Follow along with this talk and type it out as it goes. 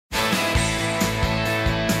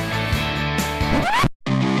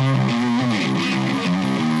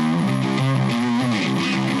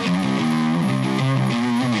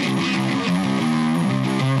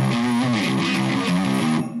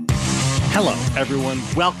Everyone,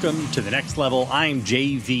 welcome to The Next Level. I'm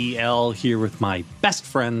JVL here with my best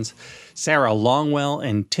friends, Sarah Longwell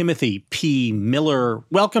and Timothy P. Miller.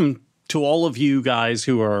 Welcome to all of you guys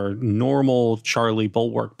who are normal Charlie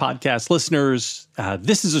Bulwark podcast listeners.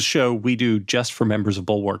 This is a show we do just for members of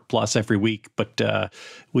Bulwark Plus every week, but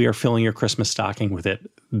we are filling your Christmas stocking with it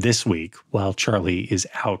this week while Charlie is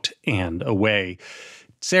out and away.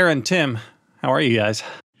 Sarah and Tim, how are you guys?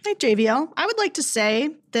 Hi, JVL. I would like to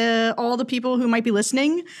say that all the people who might be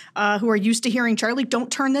listening, who are used to hearing Charlie,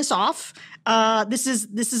 don't turn this off. This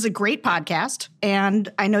is a great podcast,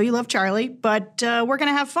 and I know you love Charlie, but we're going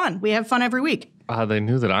to have fun. We have fun every week. They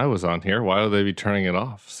knew that I was on here. Why would they be turning it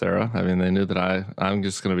off, Sarah? I mean, they knew that I'm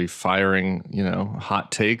just going to be firing,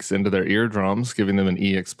 hot takes into their eardrums, giving them an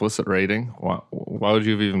explicit rating. Why would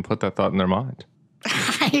you have even put that thought in their mind?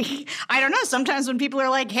 I don't know. Sometimes when people are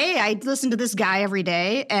like, hey, I listen to this guy every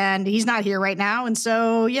day and he's not here right now. And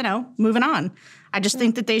so, moving on. I just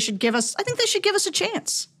think that they should give us a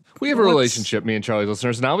chance. We have a relationship, me and Charlie's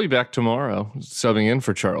listeners, and I'll be back tomorrow subbing in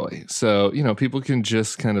for Charlie. So, people can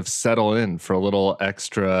just kind of settle in for a little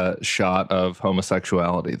extra shot of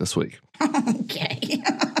homosexuality this week. Okay.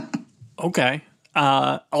 Okay.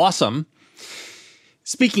 Awesome.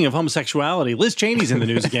 Speaking of homosexuality, Liz Cheney's in the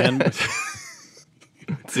news again.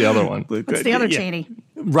 It's the other one. It's the other Cheney.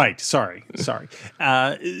 Right. Sorry.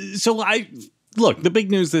 Look, the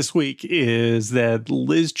big news this week is that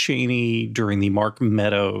Liz Cheney, during the Mark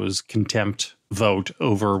Meadows contempt vote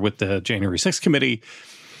over with the January 6th committee,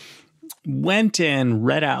 went and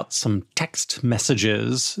read out some text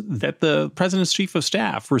messages that the president's chief of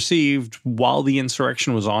staff received while the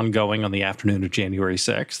insurrection was ongoing on the afternoon of January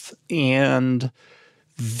 6th. And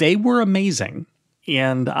they were amazing.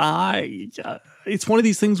 And it's one of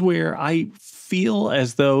these things where I feel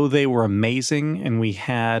as though they were amazing and we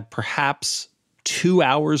had perhaps 2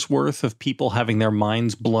 hours worth of people having their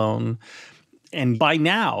minds blown. And by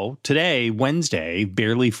now, today, Wednesday,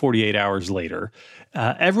 barely 48 hours later,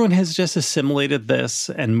 everyone has just assimilated this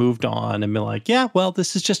and moved on and been like, yeah, well,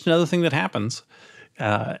 this is just another thing that happens.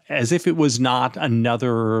 As if it was not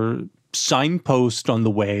another signpost on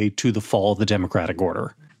the way to the fall of the Democratic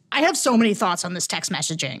order. I have so many thoughts on this text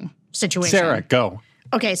messaging situation. Sarah, go.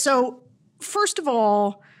 Okay, so first of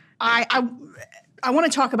all, I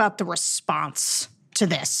want to talk about the response to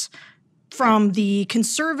this from the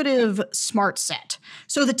conservative smart set.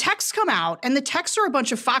 So the texts come out, and the texts are a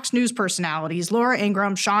bunch of Fox News personalities, Laura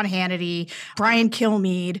Ingraham, Sean Hannity, Brian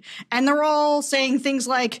Kilmeade, and they're all saying things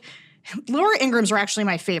like, Laura Ingram's are actually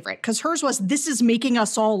my favorite because hers was, this is making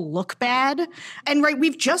us all look bad. And right,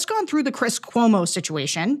 we've just gone through the Chris Cuomo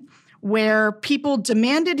situation where people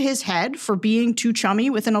demanded his head for being too chummy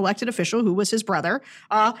with an elected official who was his brother.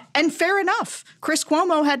 And fair enough, Chris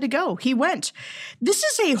Cuomo had to go. He went. This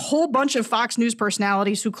is a whole bunch of Fox News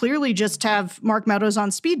personalities who clearly just have Mark Meadows on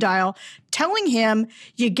speed dial telling him,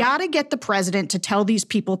 you got to get the president to tell these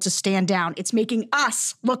people to stand down. It's making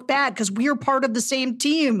us look bad because we're part of the same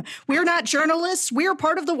team. We're not journalists. We're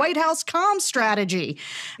part of the White House comm strategy.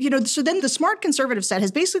 So then the smart conservative set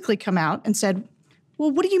has basically come out and said, well,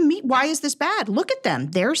 what do you mean? Why is this bad? Look at them.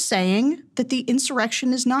 They're saying that the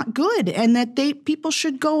insurrection is not good and that people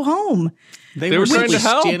should go home. They were trying to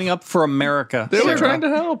help. Standing up for America. They were trying to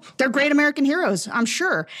help. They're great American heroes, I'm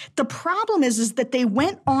sure. The problem is that they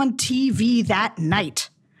went on TV that night,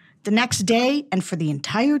 the next day, and for the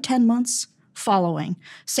entire 10 months following,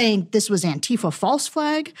 saying this was Antifa false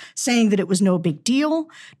flag, saying that it was no big deal,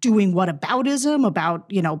 doing whataboutism about,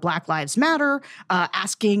 Black Lives Matter,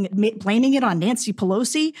 blaming it on Nancy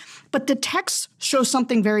Pelosi. But the texts show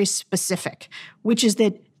something very specific, which is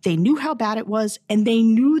that they knew how bad it was, and they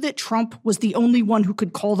knew that Trump was the only one who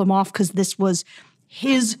could call them off because this was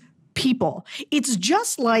his people. It's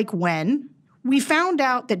just like when we found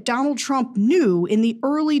out that Donald Trump knew in the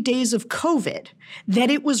early days of COVID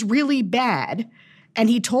that it was really bad. And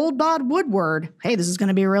he told Bob Woodward, hey, this is going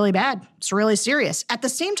to be really bad. It's really serious. At the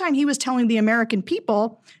same time, he was telling the American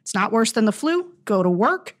people, it's not worse than the flu. Go to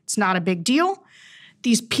work. It's not a big deal.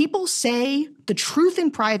 These people say the truth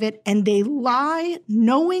in private, and they lie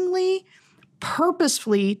knowingly,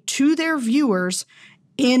 purposefully to their viewers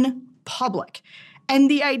in public. And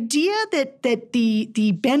the idea that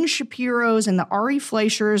the Ben Shapiros and the Ari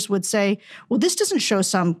Fleischers would say, well, this doesn't show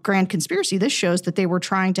some grand conspiracy. This shows that they were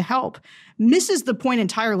trying to help, misses the point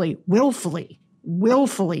entirely,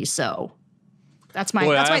 willfully so. That's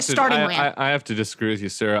my starting rant. I have to disagree with you,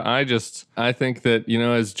 Sarah. I think that,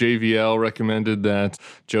 as JVL recommended that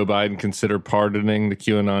Joe Biden consider pardoning the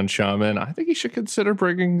QAnon shaman, I think he should consider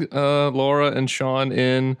bringing Laura and Sean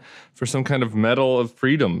in for some kind of Medal of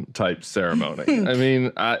Freedom type ceremony. I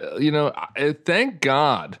mean, thank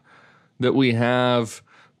God that we have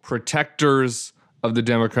protectors of the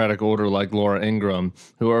democratic order like Laura Ingraham,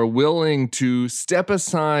 who are willing to step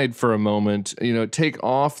aside for a moment, take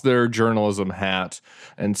off their journalism hat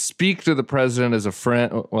and speak to the president as a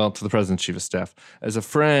friend, well, to the president's chief of staff, as a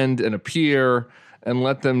friend and a peer, and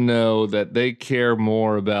let them know that they care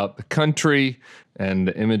more about the country and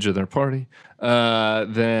the image of their party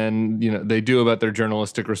than they do about their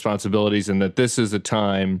journalistic responsibilities, and that this is a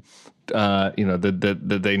time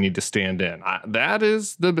that they need to stand in.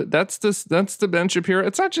 That's the Ben Shapiro.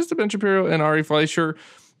 It's not just the Ben Shapiro and Ari Fleischer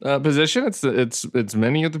position. It's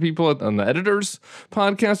many of the people on the editors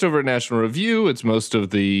podcast over at National Review. It's most of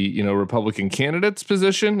the Republican candidates'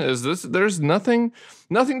 position. Is this? There's nothing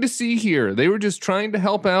to see here. They were just trying to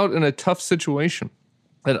help out in a tough situation.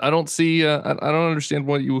 I don't see. I don't understand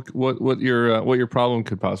what your problem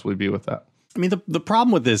could possibly be with that. I mean, the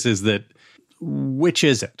problem with this is that which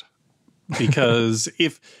is it? Because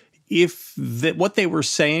if what they were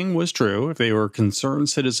saying was true, if they were concerned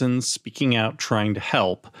citizens speaking out, trying to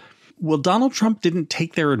help, well, Donald Trump didn't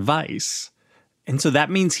take their advice. And so that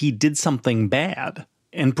means he did something bad.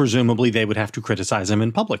 And presumably they would have to criticize him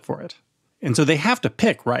in public for it. And so they have to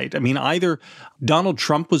pick, right? I mean, either Donald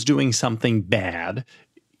Trump was doing something bad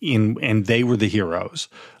and they were the heroes,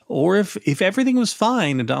 or if everything was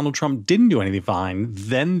fine and Donald Trump didn't do anything fine,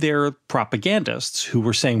 then they're propagandists who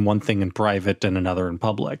were saying one thing in private and another in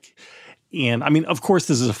public. And I mean, of course,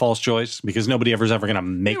 this is a false choice because nobody ever going to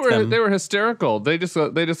make them. They were hysterical. They just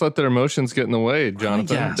let their emotions get in the way,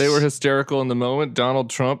 Jonathan. They were hysterical in the moment. Donald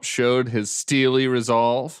Trump showed his steely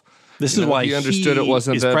resolve. This is why he understood it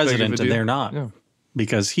wasn't is that president big of a deal. And they're not,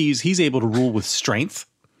 because he's able to rule with strength.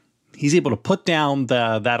 He's able to put down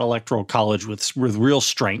that electoral college with real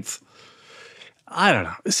strength. I don't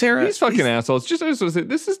know, Sarah. These fucking assholes. Just I was going to say,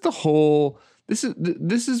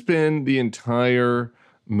 this has been the entire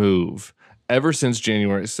move ever since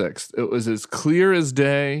January 6th. It was as clear as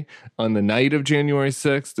day on the night of January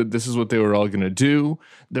 6th that this is what they were all going to do.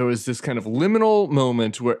 There was this kind of liminal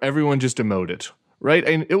moment where everyone just emoted, right?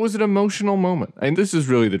 And it was an emotional moment. And this is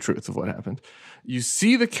really the truth of what happened. You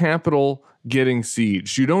see the Capitol getting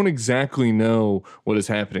sieged. You don't exactly know what is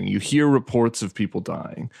happening. You hear reports of people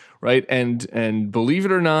dying, right? And believe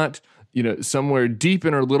it or not, somewhere deep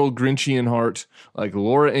in her little Grinchian heart, like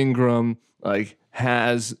Laura Ingraham,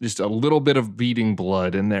 has just a little bit of beating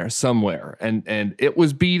blood in there somewhere. And it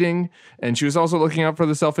was beating, and she was also looking out for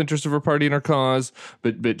the self-interest of her party and her cause,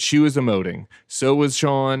 but she was emoting. So was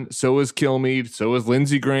Sean, so was Kilmeade, so was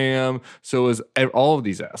Lindsey Graham, so was all of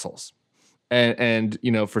these assholes. And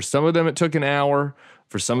for some of them, it took an hour.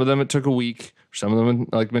 For some of them, it took a week. For some of them,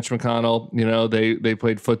 like Mitch McConnell, they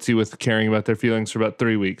played footsie with caring about their feelings for about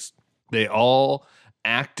 3 weeks. They all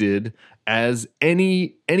acted as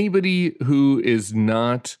anybody who is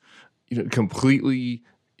not, completely,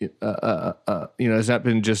 has not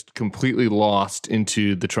been just completely lost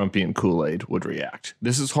into the Trumpian Kool-Aid would react.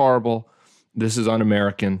 This is horrible. This is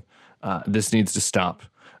un-American. This needs to stop.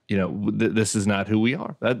 This is not who we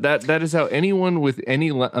are. That is how anyone with any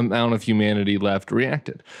amount of humanity left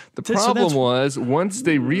reacted. The problem was once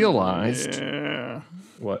they realized. Yeah.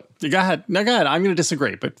 What? Go ahead. No, go ahead. I'm going to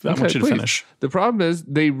disagree, but I want you to finish. The problem is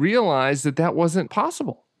they realized that wasn't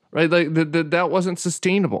possible, right? Like that wasn't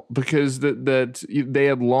sustainable because that they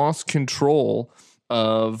had lost control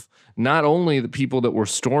of not only the people that were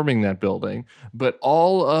storming that building, but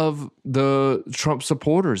all of the Trump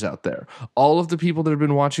supporters out there, all of the people that had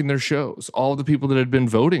been watching their shows, all of the people that had been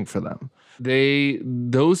voting for them.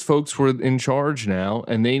 Those folks were in charge now,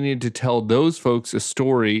 and they needed to tell those folks a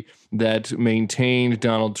story that maintained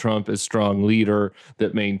Donald Trump as strong leader,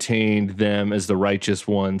 that maintained them as the righteous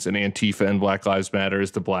ones, and Antifa and Black Lives Matter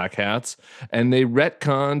as the black hats. And they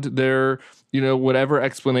retconned their whatever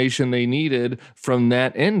explanation they needed from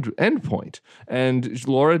that end point. And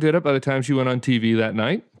Laura did it by the time she went on TV that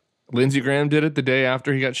night. Lindsey Graham did it the day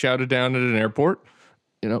after he got shouted down at an airport.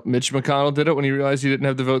 Mitch McConnell did it when he realized he didn't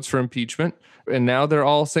have the votes for impeachment. And now they're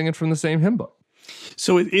all singing from the same hymn book.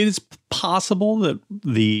 So it is possible that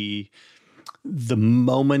the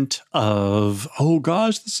moment of, oh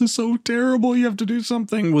gosh, this is so terrible, you have to do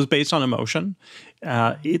something, was based on emotion.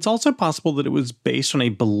 It's also possible that it was based on a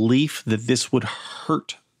belief that this would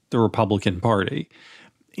hurt the Republican Party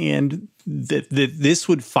and that this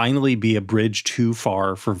would finally be a bridge too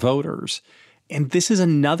far for voters. And this is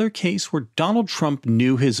another case where Donald Trump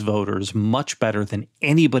knew his voters much better than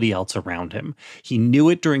anybody else around him. He knew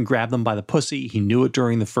it during Grab Them by the Pussy. He knew it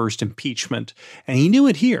during the first impeachment. And he knew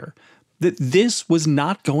it here, that this was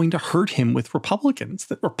not going to hurt him with Republicans,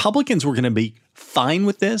 that Republicans were going to be fine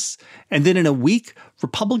with this. And then in a week,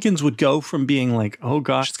 Republicans would go from being like, oh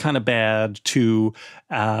gosh, it's kind of bad, to,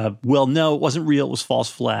 well, no, it wasn't real, it was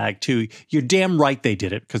false flag, to, you're damn right they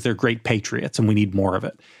did it because they're great patriots and we need more of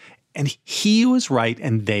it. And he was right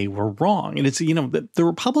and they were wrong. And it's, the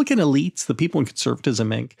Republican elites, the people in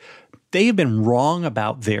Conservatism Inc., they have been wrong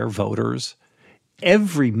about their voters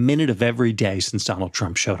every minute of every day since Donald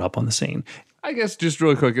Trump showed up on the scene. I guess just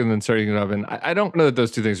really quick, and then starting it up, and I don't know that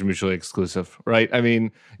those two things are mutually exclusive, right? I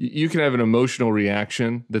mean, you can have an emotional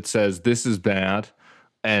reaction that says this is bad,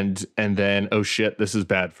 and then, oh shit, this is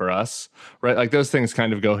bad for us, right? Like those things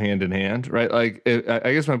kind of go hand in hand, right? Like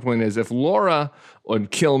I guess my point is, if Laura or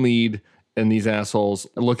Kilmeade and these assholes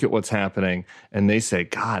look at what's happening and they say,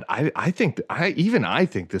 God, I think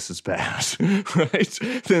this is bad, right?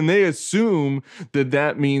 Then they assume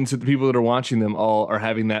that means that the people that are watching them all are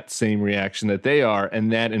having that same reaction that they are,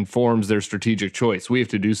 and that informs their strategic choice. We have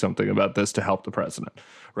to do something about this to help the president,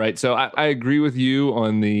 right? So I agree with you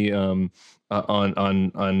on the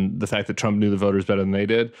on the fact that Trump knew the voters better than they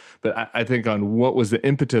did, but I think on what was the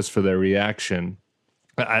impetus for their reaction,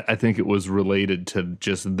 I think it was related to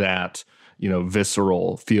just that,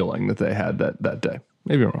 visceral feeling that they had that day.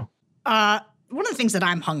 Maybe I'm wrong. One of the things that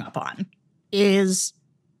I'm hung up on is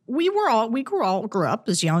we grew up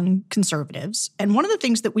as young conservatives, and one of the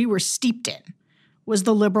things that we were steeped in was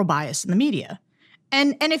the liberal bias in the media.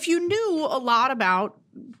 And if you knew a lot about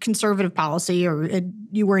conservative policy, or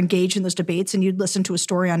you were engaged in those debates and you'd listen to a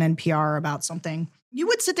story on NPR about something, you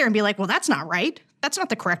would sit there and be like, well, that's not right. That's not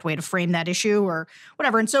the correct way to frame that issue or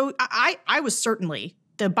whatever. And so I was certainly,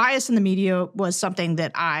 the bias in the media was something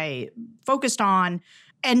that I focused on.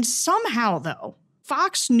 And somehow, though,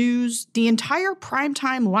 Fox News, the entire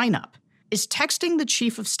primetime lineup is texting the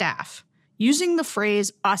chief of staff using the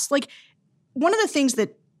phrase us. Like, one of the things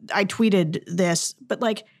that I tweeted this, but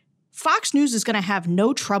like, Fox News is going to have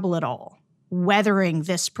no trouble at all weathering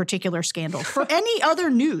this particular scandal. For any other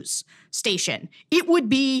news station, it would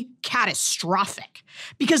be catastrophic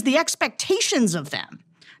because the expectations of them,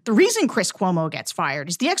 the reason Chris Cuomo gets fired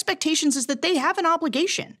is the expectations is that they have an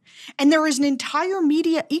obligation. And there is an entire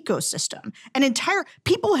media ecosystem,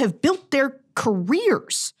 people have built their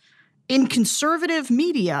careers in conservative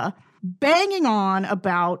media banging on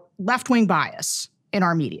about left-wing bias in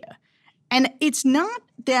our media. And it's not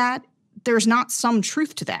that there's not some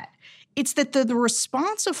truth to that. It's that the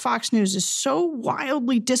response of Fox News is so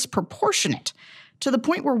wildly disproportionate to the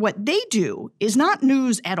point where what they do is not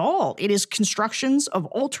news at all. It is constructions of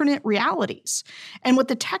alternate realities. And what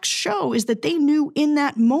the texts show is that they knew in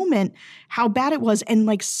that moment how bad it was. And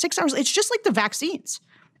like 6 hours, it's just like the vaccines.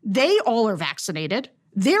 They all are vaccinated.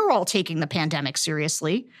 They're all taking the pandemic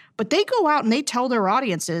seriously, but they go out and they tell their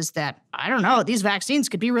audiences that, I don't know, these vaccines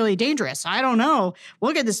could be really dangerous. I don't know.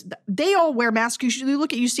 Look at this. They all wear masks.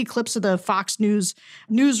 You see clips of the Fox News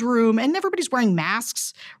newsroom and everybody's wearing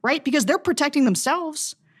masks, right? Because they're protecting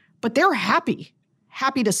themselves, but they're happy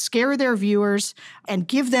to scare their viewers and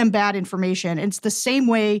give them bad information. And it's the same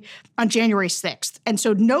way on January 6th. And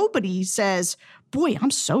so nobody says, boy,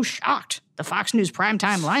 I'm so shocked the Fox News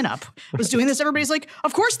primetime lineup was doing this. Everybody's like,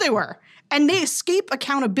 of course they were. And they escape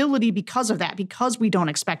accountability because of that, because we don't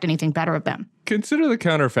expect anything better of them. Consider the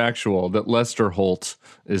counterfactual that Lester Holt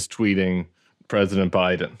is tweeting President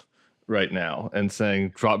Biden right now and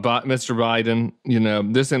saying, Mr.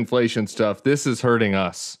 Biden, this inflation stuff, this is hurting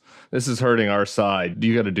us. This is hurting our side.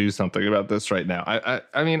 You got to do something about this right now.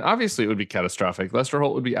 I mean, obviously it would be catastrophic. Lester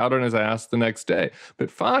Holt would be out on his ass the next day. But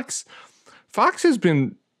Fox has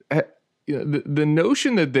been, the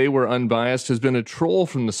notion that they were unbiased has been a troll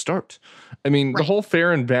from the start. I mean, The whole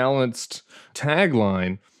fair and balanced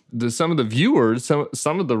tagline, some of the viewers,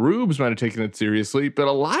 some of the rubes might have taken it seriously, but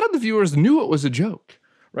a lot of the viewers knew it was a joke,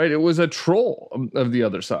 right? It was a troll of the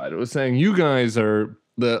other side. It was saying, you guys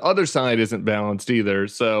the other side isn't balanced either,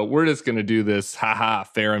 so we're just going to do this,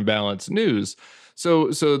 fair and balanced news.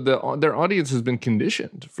 So their audience has been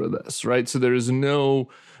conditioned for this, right? So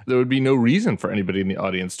there would be no reason for anybody in the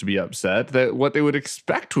audience to be upset. That what they would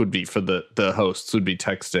expect would be for the hosts would be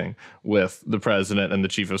texting with the president and the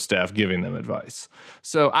chief of staff giving them advice.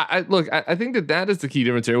 So I think that is the key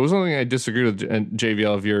difference here. It was one thing I disagreed with,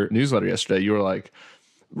 JVL, of your newsletter yesterday. You were like,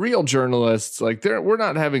 real journalists, we're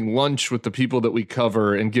not having lunch with the people that we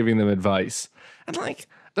cover and giving them advice. And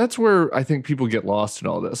that's where I think people get lost in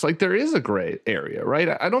all this. Like, there is a gray area,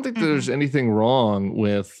 right? I don't think there's anything wrong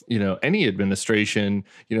with, any administration,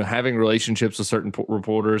 having relationships with certain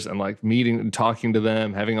reporters and like meeting and talking to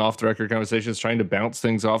them, having off the record conversations, trying to bounce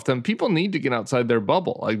things off them. People need to get outside their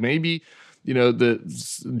bubble. Like, maybe,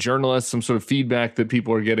 the journalists, some sort of feedback that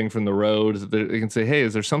people are getting from the road, that they can say, hey,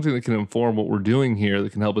 is there something that can inform what we're doing here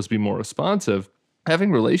that can help us be more responsive?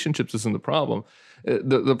 Having relationships isn't the problem.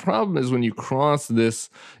 The problem is when you cross these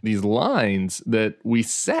lines that we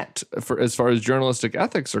set for as far as journalistic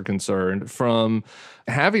ethics are concerned, from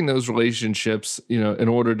having those relationships, in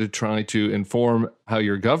order to try to inform how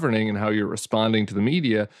you're governing and how you're responding to the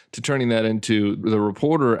media, to turning that into the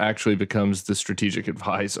reporter actually becomes the strategic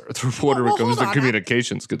advisor. The reporter becomes the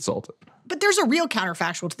communications consultant. But there's a real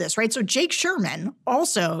counterfactual to this, right? So Jake Sherman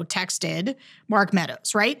also texted Mark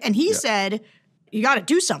Meadows, right? And he said, you got to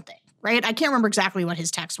do something. Right? I can't remember exactly what his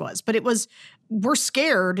text was, but it was, we're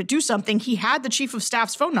scared to do something. He had the chief of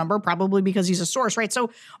staff's phone number, probably because he's a source, right? So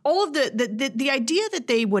all of the idea that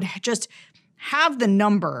they would just have the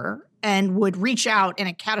number and would reach out in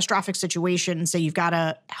a catastrophic situation and say, you've got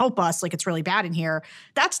to help us, like it's really bad in here.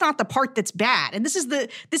 That's not the part that's bad. And this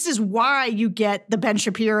is why you get the Ben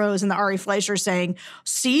Shapiro's and the Ari Fleischer saying,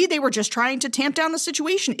 see, they were just trying to tamp down the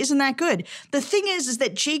situation. Isn't that good? The thing is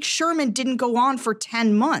that Jake Sherman didn't go on for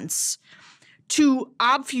 10 months to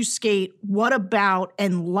obfuscate what about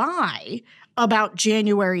and lie about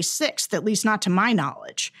January 6th, at least not to my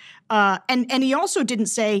knowledge. And he also didn't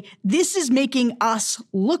say, this is making us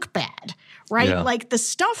look bad, right? Yeah. Like the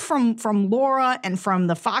stuff from Laura and from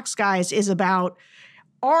the Fox guys is about,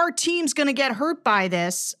 our team's going to get hurt by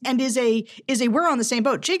this, and is a we're on the same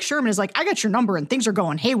boat. Jake Sherman is like, I got your number and things are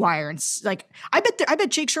going haywire. And like, I bet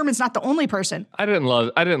Jake Sherman's not the only person. I didn't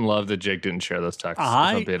love that Jake didn't share those texts.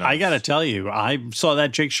 I got to tell you, I saw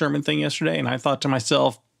that Jake Sherman thing yesterday and I thought to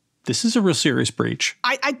myself, this is a real serious breach.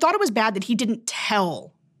 I thought it was bad that he didn't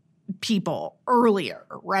tell people earlier,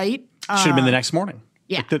 right? Should have been the next morning.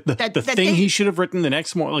 Yeah, Like the thing he should have written the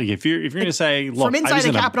next morning. Like if you're going to say, look, I was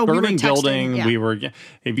in a burning building, we were.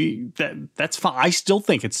 That's fine. I still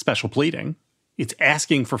think it's special pleading. It's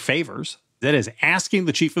asking for favors. That is asking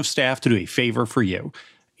the chief of staff to do a favor for you.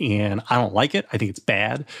 And I don't like it. I think it's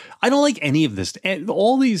bad. I don't like any of this. And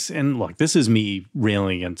all these, and look, this is me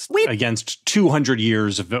railing against 200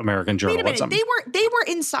 years of American journalism. Wait a minute. They were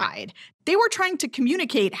inside. They were trying to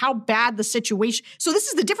communicate how bad the situation. So this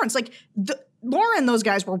is the difference. Like Laura and those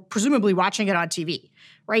guys were presumably watching it on TV,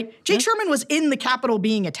 right? Jake Sherman was in the Capitol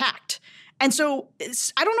being attacked. And so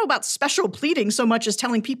I don't know about special pleading so much as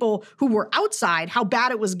telling people who were outside how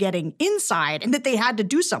bad it was getting inside and that they had to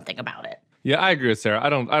do something about it. Yeah, I agree with Sarah. I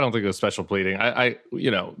don't think it was special pleading.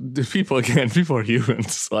 People are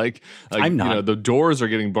humans. Like I'm not. The doors are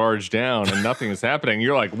getting barged down and nothing is happening.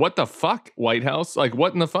 You're like, what the fuck, White House? Like,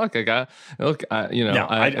 what in the fuck? I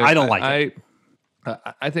don't like it.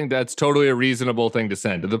 I think that's totally a reasonable thing to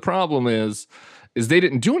send. The problem is they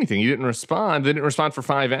didn't do anything. You didn't respond. They didn't respond for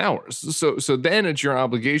 5 hours. So then it's your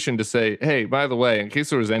obligation to say, hey, by the way, in case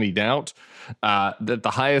there was any doubt, that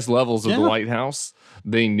the highest levels of the White House,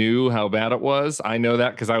 they knew how bad it was. I know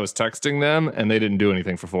that because I was texting them, and they didn't do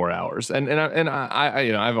anything for 4 hours. And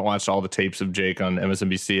I haven't watched all the tapes of Jake on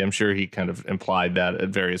MSNBC. I'm sure he kind of implied that at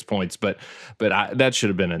various points, but that should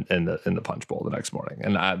have been in the punch bowl the next morning,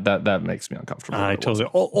 and that makes me uncomfortable. I totally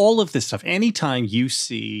all of this stuff. Anytime you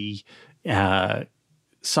see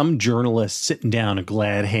some journalist sitting down and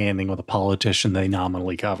glad handing with a politician they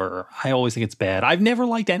nominally cover, I always think it's bad. I've never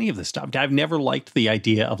liked any of this stuff. I've never liked the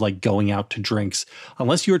idea of like going out to drinks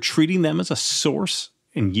unless you're treating them as a source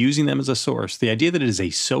and using them as a source. The idea that it is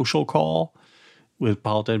a social call with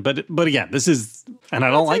politicians, but again, this is, and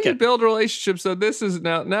I don't like it. Build relationships. So this is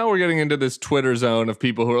now we're getting into this Twitter zone of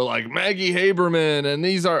people who are like Maggie Haberman and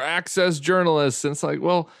these are access journalists, and it's like,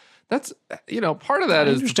 well, that's, part of that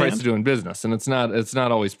is the price of doing business, and it's not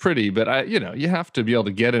always pretty, but you have to be able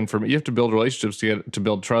to get information. You have to build relationships to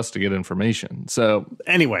build trust to get information. So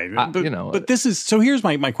anyway, but this is, so here's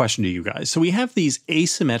my question to you guys. So we have these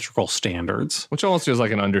asymmetrical standards, which almost feels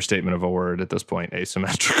like an understatement of a word at this point.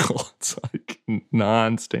 Asymmetrical. It's like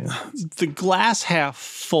non-standard. The glass half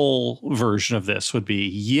full version of this would be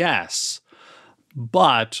yes.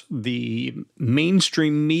 But the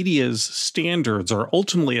mainstream media's standards are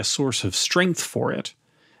ultimately a source of strength for it.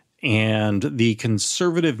 And the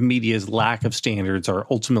conservative media's lack of standards are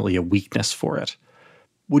ultimately a weakness for it.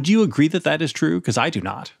 Would you agree that that is true? Because I do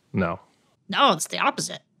not. No, it's the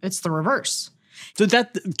opposite. It's the reverse. So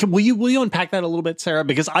will you unpack that a little bit, Sarah?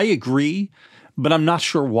 Because I agree, but I'm not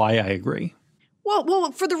sure why I agree.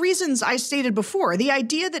 Well, for the reasons I stated before, the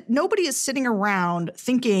idea that nobody is sitting around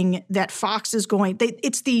thinking that Fox is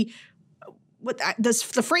the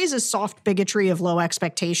phrase is soft bigotry of low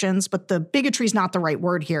expectations, but the bigotry is not the right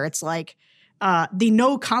word here. It's like the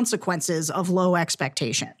no consequences of low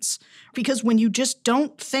expectations. Because when you just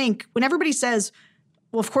don't think, when everybody says,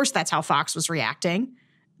 well, of course that's how Fox was reacting,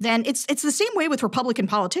 then it's the same way with Republican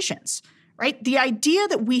politicians, right? The idea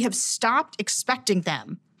that we have stopped expecting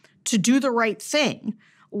them to do the right thing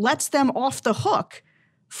lets them off the hook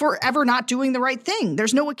for ever not doing the right thing.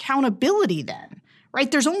 There's no accountability then,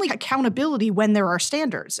 right? There's only accountability when there are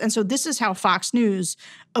standards. And so this is how Fox News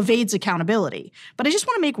evades accountability. But I just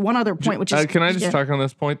want to make one other point, which is— Can I just talk on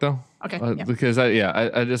this point, though? Okay. Because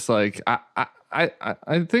I just like—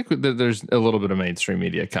 I think that there's a little bit of mainstream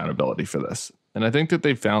media accountability for this. And I think that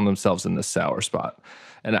they found themselves in this sour spot.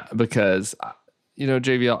 And because—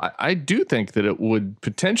 JVL, I do think that it would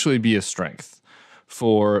potentially be a strength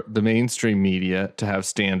for the mainstream media to have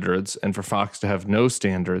standards and for Fox to have no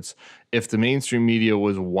standards if the mainstream media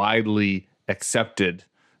was widely accepted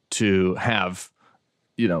to have,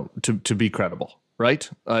 to be credible, right?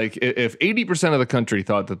 Like if 80% of the country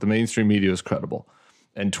thought that the mainstream media was credible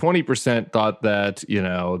and 20% thought that,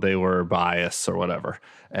 they were biased or whatever,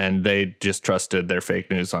 and they just trusted their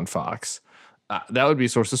fake news on Fox, that would be a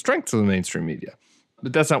source of strength to the mainstream media.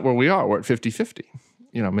 But that's not where we are. We're at 50-50,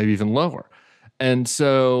 maybe even lower. And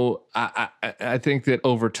so I think that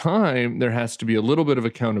over time, there has to be a little bit of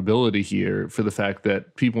accountability here for the fact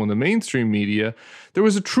that people in the mainstream media, there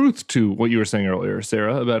was a truth to what you were saying earlier,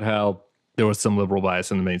 Sarah, about how there was some liberal bias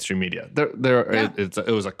in the mainstream media. It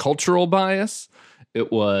was a cultural bias. It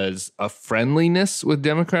was a friendliness with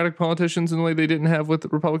Democratic politicians in a way they didn't have with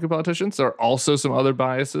Republican politicians. There are also some other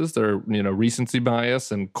biases. There are, recency bias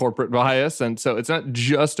and corporate bias. And so it's not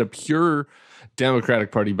just a pure Democratic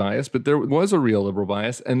Party bias, but there was a real liberal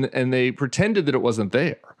bias. And they pretended that it wasn't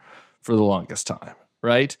there for the longest time,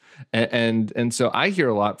 right? And so I hear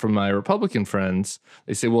a lot from my Republican friends.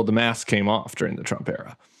 They say, well, the mask came off during the Trump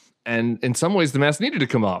era. And in some ways, the mask needed to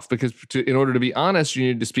come off because in order to be honest, you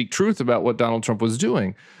needed to speak truth about what Donald Trump was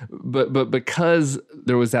doing. But because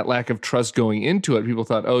there was that lack of trust going into it, people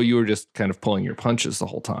thought, oh, you were just kind of pulling your punches the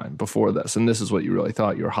whole time before this. And this is what you really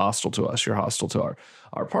thought. You're hostile to us. You're hostile to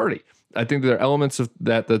our party. I think there are elements of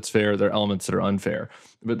that's fair. There are elements that are unfair.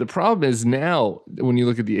 But the problem is now, when you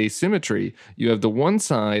look at the asymmetry, you have the one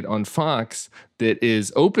side on Fox that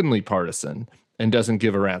is openly partisan and doesn't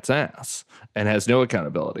give a rat's ass and has no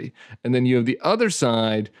accountability. And then you have the other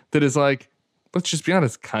side that is like, let's just be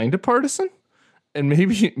honest, kind of partisan. And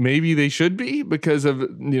maybe they should be because of,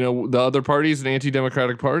 the other party is an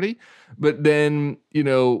anti-democratic party. But then,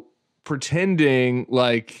 pretending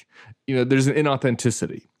like, there's an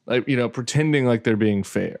inauthenticity, like, pretending like they're being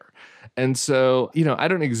fair. And so, I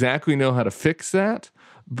don't exactly know how to fix that.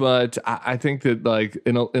 But I think that like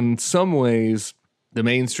in some ways, the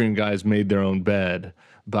mainstream guys made their own bed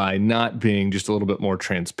by not being just a little bit more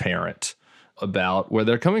transparent about where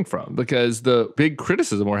they're coming from. Because the big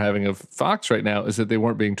criticism we're having of Fox right now is that they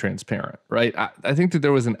weren't being transparent, right? I think that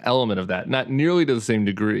there was an element of that, not nearly to the same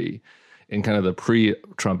degree in kind of the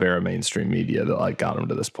pre-Trump era mainstream media that like got them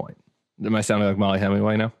to this point. Am I sounding like Molly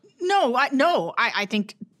Hemingway now? No, I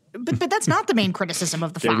think, but that's not the main criticism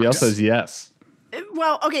of the Fox. JBL says yes.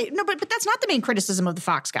 Well, okay, no, but that's not the main criticism of the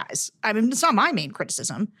Fox guys. I mean, it's not my main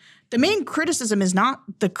criticism. The main criticism is not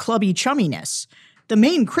the clubby chumminess. The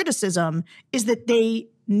main criticism is that they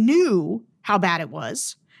knew how bad it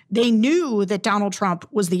was. They knew that Donald Trump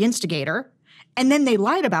was the instigator, and then they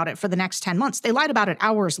lied about it for the next 10 months. They lied about it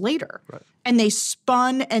hours later. Right. And they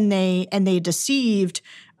spun and they deceived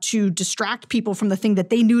to distract people from the thing that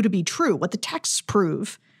they knew to be true. What the texts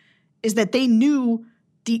prove is that they knew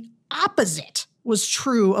the opposite was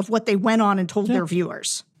true of what they went on and told their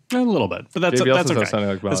viewers. A little bit, but that's okay.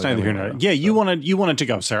 Like that's neither here nor there. Yeah, you wanted to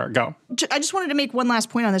go, Sarah. Go. I just wanted to make one last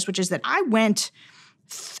point on this, which is that I went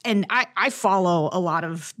and I follow a lot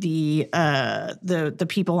of the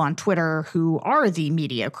people on Twitter who are the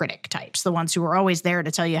media critic types, the ones who are always there to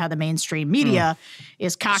tell you how the mainstream media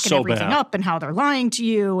is cocking everything up and how they're lying to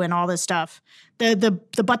you and all this stuff. The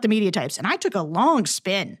media types, and I took a long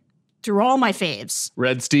spin through all my faves.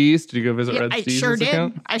 Red Steez? Did you go visit Red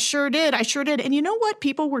Steez? I sure did. And you know what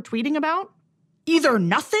people were tweeting about? Either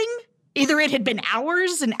nothing, either it had been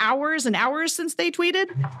hours and hours and hours since they tweeted,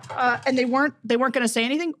 and they weren't going to say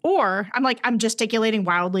anything, or I'm gesticulating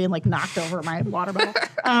wildly and like knocked over my water bottle.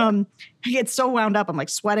 I get so wound up, I'm like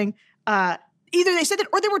sweating. Either they said that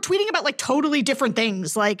or they were tweeting about like totally different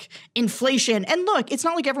things like inflation. And look, it's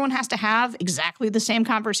not like everyone has to have exactly the same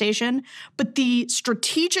conversation, but the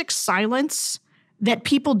strategic silence that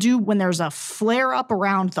people do when there's a flare up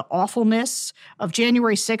around the awfulness of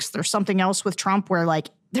January 6th or something else with Trump where like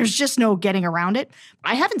there's just no getting around it.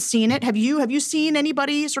 I haven't seen it. Have you? Have you seen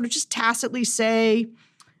anybody sort of just tacitly say,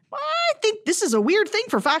 well, I think this is a weird thing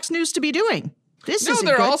for Fox News to be doing?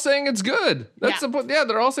 They're all saying it's good. That's the point. Yeah,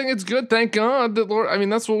 they're all saying it's good. Thank God. That Lord, I mean,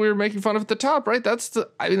 that's what we were making fun of at the top, right?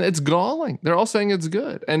 It's galling. They're all saying it's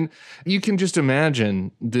good. And you can just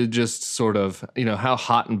imagine the just sort of, how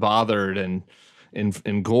hot and bothered and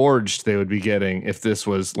engorged they would be getting if this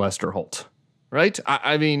was Lester Holt, right?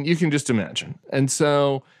 I mean, you can just imagine. And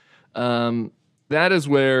so that is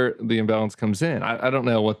where the imbalance comes in. I don't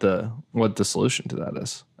know what the solution to that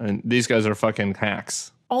is. I mean, these guys are fucking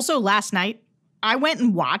hacks. Also, last night, I went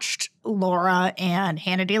and watched Laura and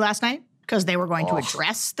Hannity last night because they were going to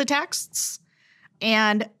address the texts.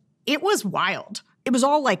 And it was wild. It was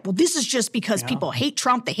all like, well, this is just because people hate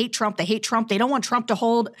Trump. They hate Trump. They hate Trump. They don't want Trump to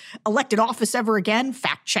hold elected office ever again.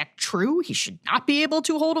 Fact check, true. He should not be able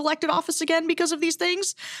to hold elected office again because of these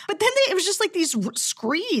things. But then it was just like these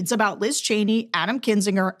screeds about Liz Cheney, Adam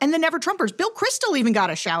Kinzinger, and the Never Trumpers. Bill Kristol even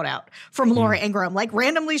got a shout out from Laura Ingraham. Like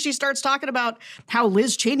randomly she starts talking about how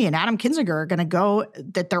Liz Cheney and Adam Kinzinger are going to go,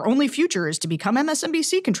 that their only future is to become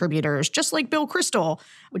MSNBC contributors, just like Bill Kristol,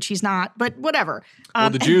 which he's not, but whatever.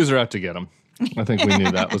 Well, the Jews are out to get him. I think we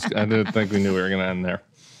knew that was. I didn't think we knew we were going to end there.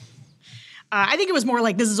 I think it was more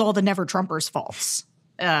like this is all the Never Trumpers' faults.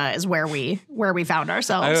 Is where we found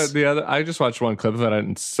ourselves. I just watched one clip of it. I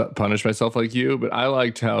didn't punish myself like you, but I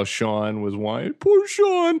liked how Sean was whining. Poor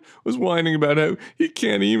Sean was whining about how he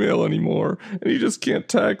can't email anymore and he just can't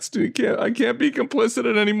text. I can't be complicit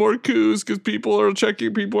in any more coups because people are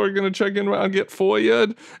going to check in and get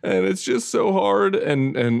FOIA'd, and it's just so hard.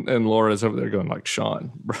 And Laura's over there going like,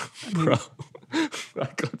 Sean, bro.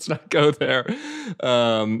 Let's not go there.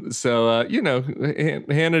 Hannity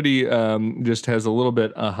just has a little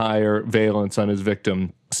bit a higher valence on his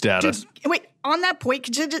victim status. Wait, on that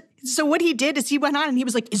point, so what he did is he went on and he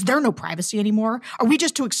was like, is there no privacy anymore? Are we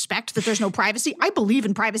just to expect that there's no privacy? I believe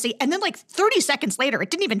in privacy. And then like 30 seconds later,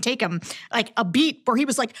 it didn't even take him like a beat where he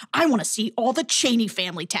was like, I want to see all the Cheney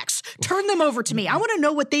family texts. Turn them over to me. I want to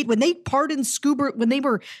know when they pardoned Scooter, when they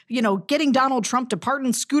were, getting Donald Trump to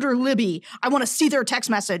pardon Scooter Libby. I want to see their text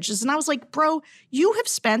messages. And I was like, bro, you have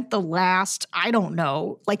spent the last, I don't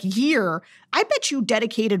know, like year. I bet you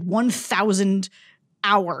dedicated 1,000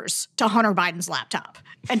 hours to Hunter Biden's laptop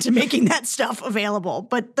and to making that stuff available.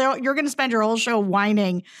 But you're going to spend your whole show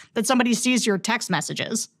whining that somebody sees your text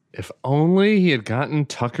messages. If only he had gotten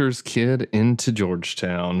Tucker's kid into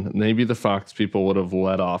Georgetown, maybe the Fox people would have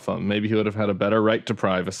let off him. Maybe he would have had a better right to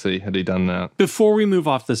privacy had he done that. Before we move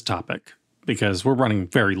off this topic, because we're running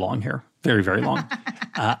very long here, very, very long,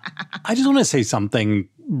 I just want to say something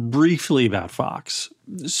briefly about Fox.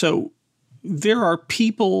 So there are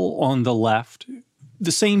people on the left,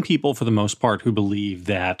 the same people for the most part, who believe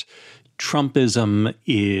that Trumpism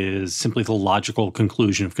is simply the logical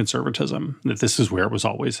conclusion of conservatism, that this is where it was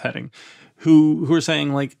always heading, who are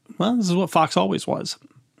saying like, well, this is what Fox always was.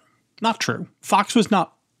 Not true. Fox was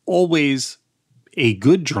not always a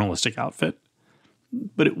good journalistic outfit,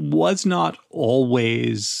 but it was not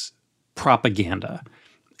always propaganda.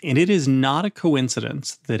 And it is not a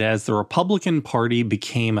coincidence that as the Republican Party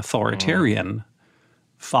became authoritarian,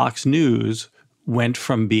 Fox News went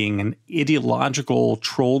from being an ideological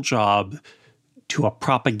troll job to a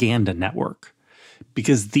propaganda network,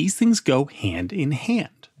 because these things go hand in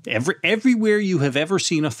hand. Everywhere you have ever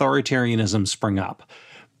seen authoritarianism spring up,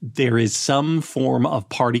 there is some form of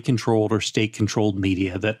party-controlled or state-controlled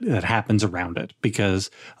media that happens around it, because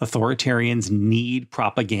authoritarians need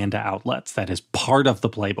propaganda outlets. That is part of the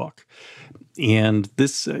playbook. And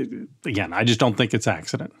this, again, I just don't think it's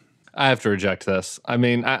accident. I have to reject this. I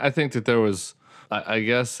mean, I think that there was... I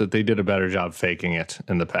guess that they did a better job faking it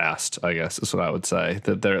in the past, I guess is what I would say.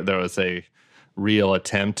 That there was a real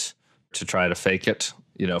attempt to try to fake it,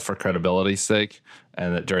 for credibility's sake,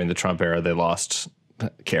 and that during the Trump era, they lost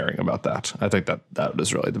caring about that. I think that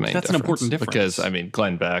was really the main difference. That's an important difference. Because, I mean,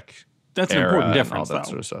 Glenn Beck, that's an important difference, all that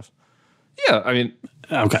sort of stuff. Yeah, I mean,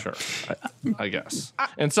 okay, sure, I guess.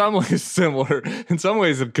 In some ways, similar. In some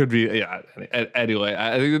ways, it could be. Yeah. Anyway,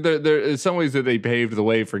 I think there in some ways that they paved the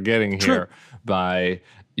way for getting here by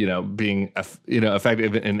being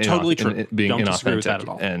effective and totally true. And being Don't disagree with that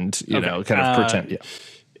inauthentic at all. and kind of pretend. Yeah.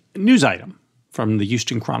 News item from the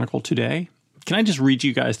Houston Chronicle today. Can I just read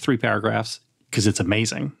you guys 3 paragraphs because it's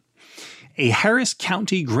amazing? A Harris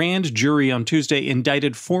County grand jury on Tuesday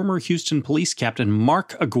indicted former Houston police captain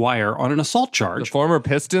Mark Aguirre on an assault charge. The former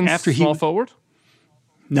Pistons small forward?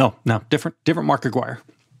 No, different Mark Aguirre.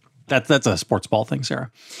 That's a sports ball thing,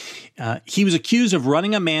 Sarah. He was accused of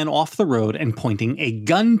running a man off the road and pointing a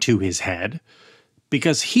gun to his head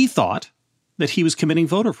because he thought that he was committing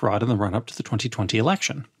voter fraud in the run-up to the 2020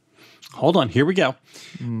 election. Hold on, here we go.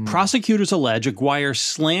 Prosecutors allege Aguirre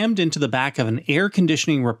slammed into the back of an air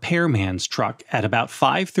conditioning repairman's truck at about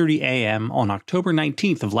 5:30 a.m. on October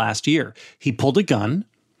 19th of last year. He pulled a gun,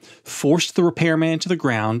 forced the repairman to the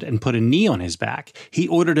ground, and put a knee on his back. He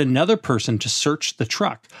ordered another person to search the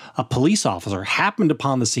truck. A police officer happened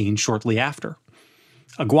upon the scene shortly after.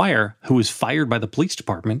 Aguirre, who was fired by the police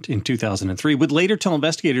department in 2003, would later tell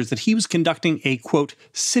investigators that he was conducting a, quote,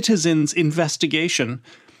 citizen's investigation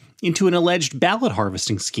into an alleged ballot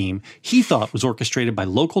harvesting scheme he thought was orchestrated by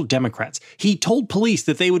local Democrats. He told police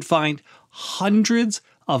that they would find hundreds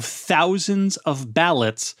of thousands of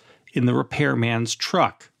ballots in the repairman's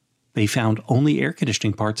truck. They found only air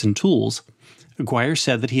conditioning parts and tools. Aguirre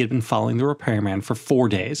said that he had been following the repairman for 4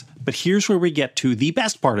 days. But here's where we get to the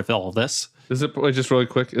best part of all of this. Is it, just really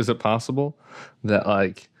quick, is it possible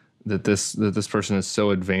that this person is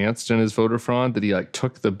so advanced in his voter fraud that he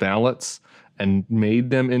took the ballots and made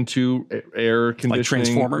them into air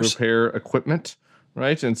conditioning repair equipment,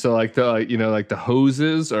 right? And so the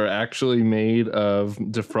hoses are actually made of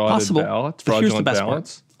defrauded ballots, fraudulent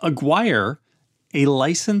ballots. Aguirre, a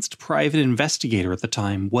licensed private investigator at the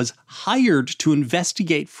time, was hired to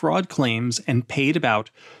investigate fraud claims and paid about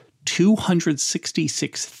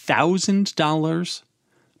 $266,000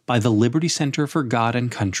 by the Liberty Center for God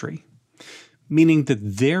and Country, meaning that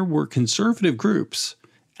there were conservative groups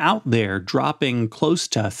out there dropping close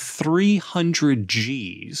to 300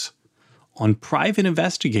 G's on private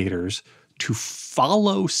investigators to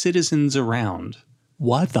follow citizens around.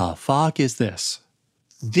 What the fuck is this?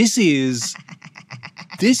 This is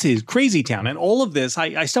crazy town. And all of this,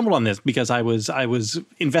 I stumbled on this because I was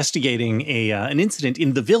investigating an incident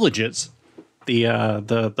in the Villages,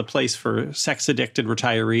 the place for sex-addicted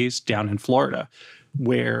retirees down in Florida,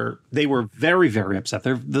 where they were very, very upset.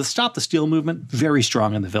 The Stop the Steal movement, very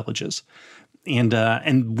strong in the Villages. And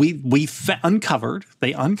they uncovered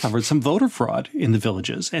some voter fraud in the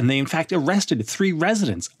Villages. And they, in fact, arrested 3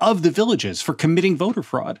 residents of the Villages for committing voter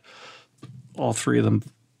fraud. All 3 of them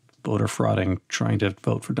voter frauding, trying to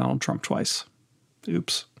vote for Donald Trump twice.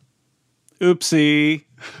 Oops. Oopsie.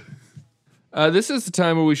 This is the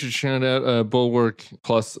time where we should shout out a Bulwark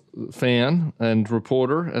Plus fan and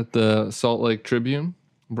reporter at the Salt Lake Tribune,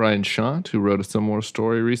 Brian Schott, who wrote a similar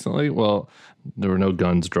story recently. Well, there were no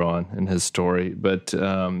guns drawn in his story, but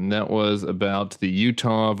that was about the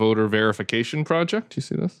Utah Voter Verification Project. You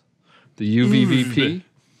see this? The UVVP.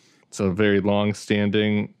 It's a very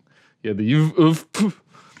long-standing... Yeah, the UVPA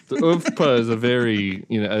is a very,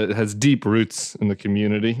 it has deep roots in the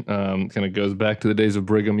community. Kind of goes back to the days of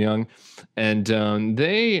Brigham Young. And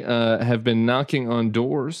they have been knocking on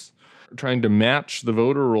doors, trying to match the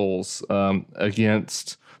voter rolls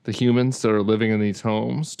against the humans that are living in these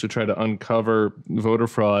homes to try to uncover voter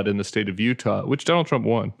fraud in the state of Utah, which Donald Trump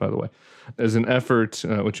won, by the way, as an effort,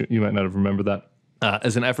 which you might not have remembered that,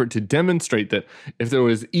 as an effort to demonstrate that if there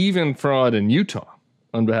was even fraud in Utah,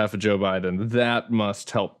 on behalf of Joe Biden, that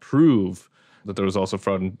must help prove that there was also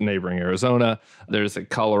fraud in neighboring Arizona. There's a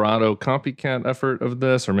Colorado copycat effort of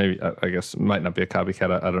this, or maybe, I guess, it might not be a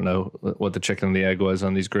copycat. I don't know what the chicken and the egg was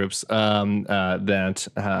on these groups. That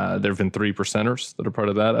there have been 3 percenters that are part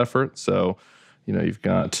of that effort. So, you've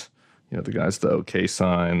got, the guys, the OK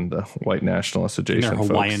sign, the white nationalist adjacent folks,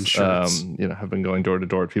 Hawaiian shirts. Have been going door to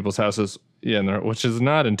door at people's houses, which is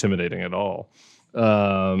not intimidating at all.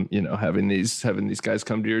 Having these guys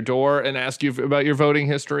come to your door and ask you about your voting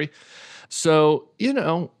history. So,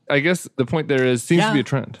 I guess the point there is seems to be a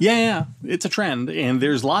trend. Yeah, it's a trend. And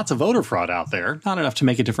there's lots of voter fraud out there, not enough to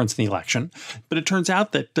make a difference in the election. But it turns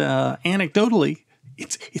out that anecdotally,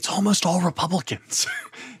 it's almost all Republicans.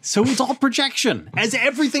 So it's all projection. As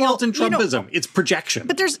everything else in Trumpism, it's projection.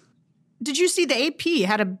 But did you see the AP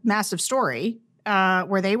had a massive story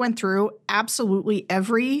where they went through absolutely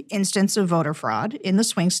every instance of voter fraud in the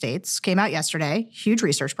swing states, came out yesterday, huge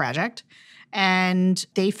research project. And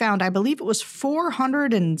they found, I believe it was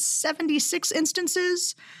 476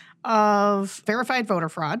 instances of verified voter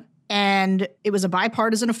fraud. And it was a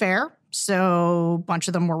bipartisan affair. So a bunch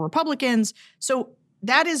of them were Republicans. So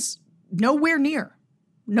that is nowhere near.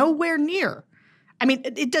 I mean,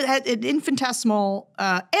 it had an infinitesimal,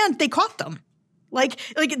 and they caught them. Like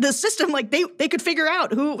the system, they could figure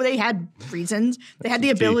out who they had reasons. They had the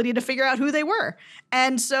ability to figure out who they were.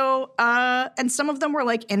 And so, and some of them were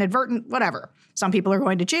inadvertent, whatever. Some people are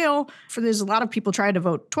going to jail there's a lot of people trying to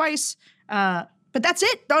vote twice. But that's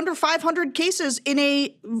it. Under 500 cases in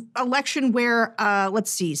a election where,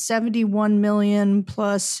 let's see, 71 million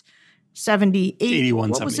plus 78.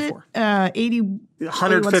 8174. 80.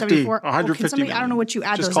 150. 150 million. I don't know what you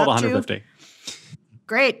add Just those called up 150. to.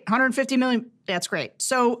 Great. 150 million. That's great.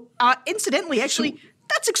 So incidentally, actually,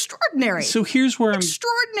 that's extraordinary. So here's where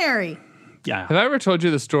extraordinary. Yeah. Have I ever told you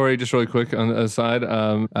the story, just really quick on the aside?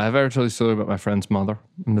 Have I ever told you the story about my friend's mother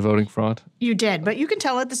and the voting fraud? You did, but you can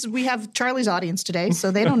tell it. We have Charlie's audience today, so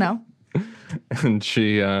they don't know. And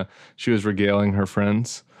she was regaling her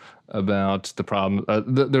friends about the problem.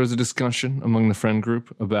 There was a discussion among the friend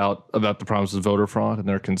group about the problems with voter fraud and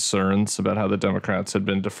their concerns about how the Democrats had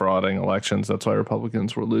been defrauding elections. That's why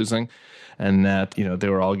Republicans were losing. And that, they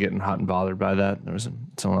were all getting hot and bothered by that. There was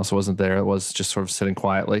someone else who wasn't there. It was just sort of sitting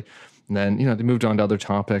quietly. And then, they moved on to other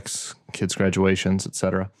topics, kids' graduations, et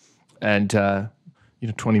cetera. And,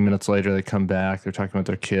 20 minutes later, they come back. They're talking about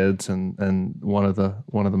their kids. And one of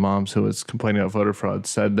the moms who was complaining about voter fraud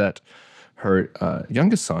said that her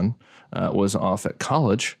youngest son was off at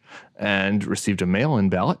college and received a mail-in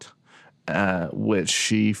ballot, which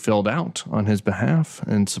she filled out on his behalf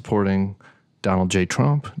in supporting Donald J.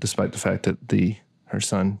 Trump, despite the fact that her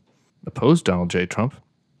son opposed Donald J. Trump,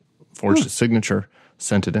 forged his signature,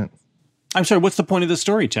 sent it in. I'm sorry, what's the point of the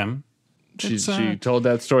story, Tim? She told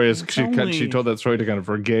that story she told that story to kind of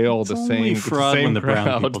regale the same crowd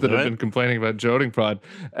that have been complaining about voting fraud.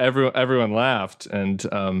 Everyone laughed, and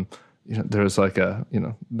there was like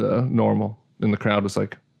the normal in the crowd was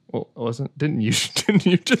like, well, didn't you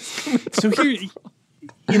just so here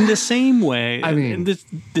in the same way, I mean,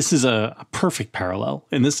 this is a perfect parallel.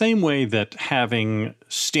 In the same way that having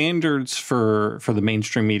standards for the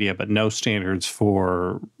mainstream media, but no standards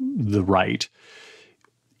for the right,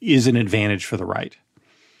 is an advantage for the right.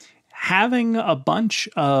 Having a bunch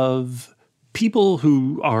of people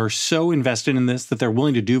who are so invested in this that they're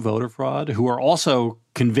willing to do voter fraud, who are also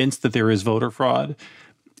convinced that there is voter fraud,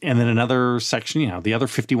 and then another section, the other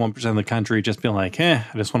 51% of the country just being like, I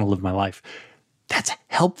just want to live my life. That's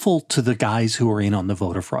helpful to the guys who are in on the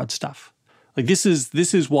voter fraud stuff. Like this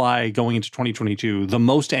is why going into 2022, the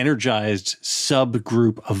most energized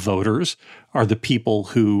subgroup of voters are the people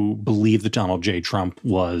who believe that Donald J. Trump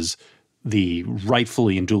was the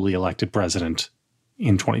rightfully and duly elected president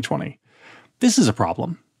in 2020. This is a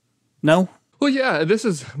problem. No? Well, yeah, this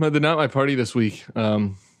is the Not My Party this week.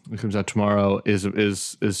 It comes out tomorrow. Is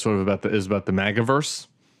sort of about the MAGAverse.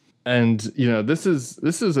 And this is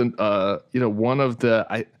one of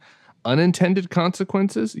the unintended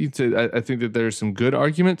consequences. You'd say I think that there's some good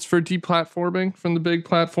arguments for deplatforming from the big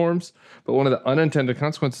platforms, but one of the unintended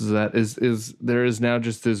consequences of that is there is now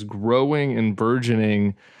just this growing and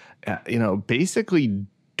burgeoning, basically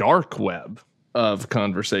dark web of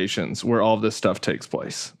conversations where all this stuff takes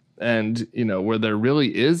place, and where there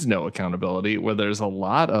really is no accountability, where there's a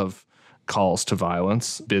lot of calls to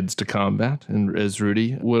violence, bids to combat, and as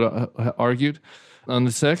Rudy would argued on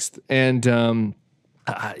the 6th. And,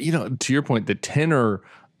 to your point, the tenor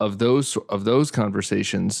of those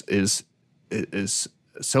conversations is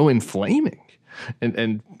so inflaming.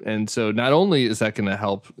 And so not only is that going to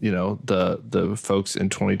help, the folks in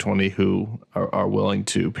 2020 who are willing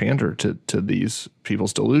to pander to these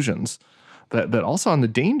people's delusions, but also on the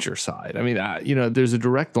danger side. I mean, there's a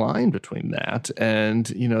direct line between that and,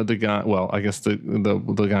 the guy, well, I guess the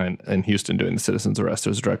guy in Houston doing the citizen's arrest,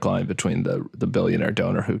 there's a direct line between the billionaire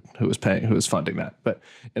donor who was funding that. But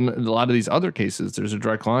in a lot of these other cases, there's a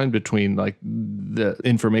direct line between like the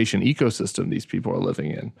information ecosystem these people are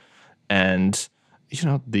living in and,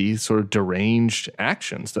 these sort of deranged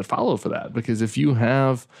actions that follow for that. Because if you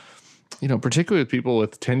have, particularly with people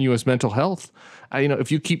with tenuous mental health,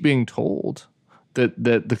 if you keep being told that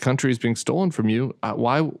the country is being stolen from you,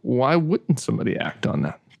 why wouldn't somebody act on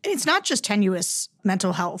that? And it's not just tenuous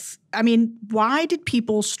mental health. I mean, why did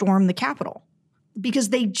people storm the Capitol? Because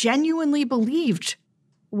they genuinely believed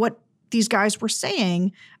what these guys were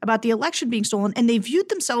saying about the election being stolen, and they viewed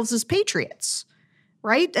themselves as patriots,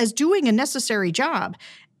 right? As doing a necessary job.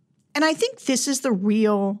 And I think this is the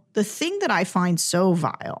thing that I find so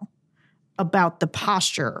vile about the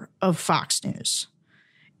posture of Fox News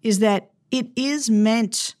is that it is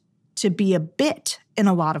meant to be a bit in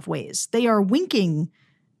a lot of ways. They are winking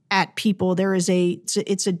at people.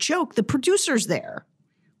 It's a joke. The producer's there,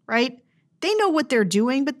 right? They know what they're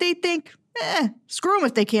doing, but they think, screw them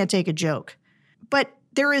if they can't take a joke. But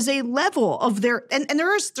there is a level of and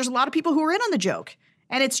there's a lot of people who are in on the joke.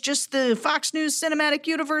 And it's just the Fox News cinematic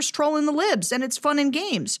universe trolling the libs, and it's fun and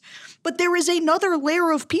games. But there is another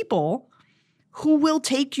layer of people who will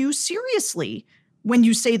take you seriously when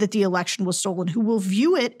you say that the election was stolen, who will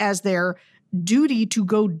view it as their duty to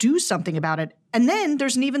go do something about it. And then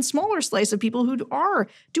there's an even smaller slice of people who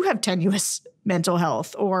do have tenuous mental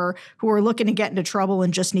health or who are looking to get into trouble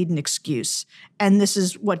and just need an excuse. And this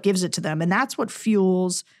is what gives it to them. And that's what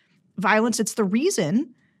fuels violence. It's the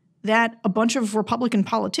reason that a bunch of Republican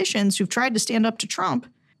politicians who've tried to stand up to Trump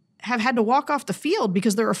have had to walk off the field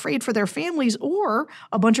because they're afraid for their families, or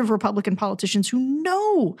a bunch of Republican politicians who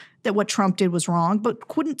know that what Trump did was wrong, but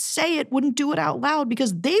couldn't say it, wouldn't do it out loud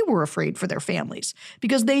because they were afraid for their families,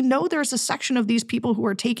 because they know there's a section of these people who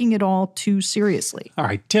are taking it all too seriously. All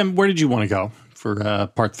right, Tim, where did you want to go for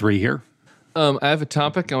part 3 here? I have a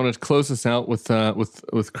topic. I want to close this out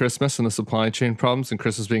with Christmas and the supply chain problems and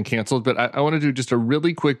Christmas being canceled. But I want to do just a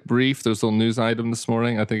really quick brief. There's a little news item this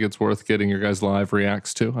morning. I think it's worth getting your guys' live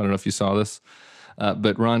reacts to. I don't know if you saw this,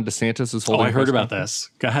 but Ron DeSantis is holding. Oh, I heard about this.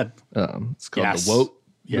 Go ahead. It's called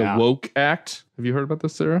the Woke Act. Have you heard about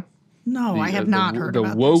this, Sarah? No, I have not heard about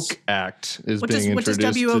this. The Woke Act is being introduced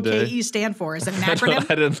today. What does WOKE stand for? Is it an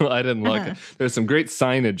acronym? I didn't look. There's some great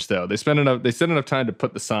signage though. They spent enough time to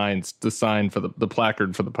put the sign for the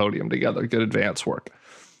placard for the podium together. Good advance work.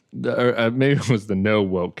 Maybe it was the No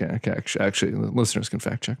Woke Act. Actually, the listeners can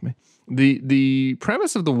fact check me. The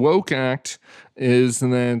premise of the Woke Act is that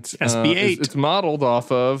SB 8. It's modeled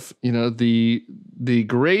off of the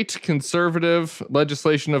great conservative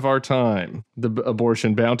legislation of our time, the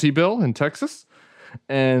abortion bounty bill in Texas,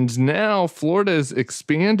 and now Florida is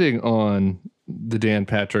expanding on the Dan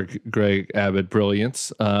Patrick, Greg Abbott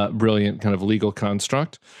brilliant kind of legal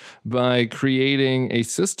construct by creating a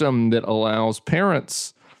system that allows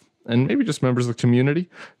parents and maybe just members of the community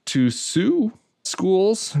to sue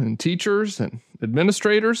schools and teachers and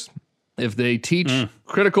administrators if they teach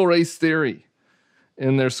critical race theory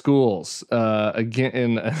in their schools,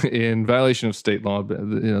 again in violation of state law,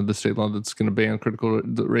 the state law that's going to ban critical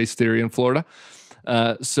race theory in Florida.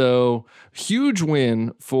 So huge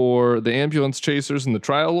win for the ambulance chasers and the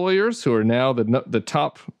trial lawyers, who are now the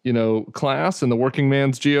top class in the working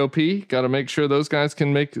man's GOP. Got to make sure those guys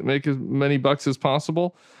can make as many bucks as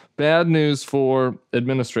possible. Bad news for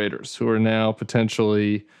administrators, who are now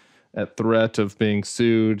potentially at threat of being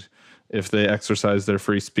sued if they exercise their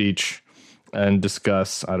free speech and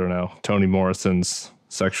discuss, I don't know, Toni Morrison's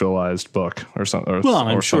sexualized book or something. Well,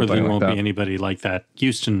 I'm sure there won't be anybody like that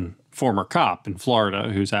Houston former cop in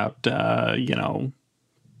Florida who's out,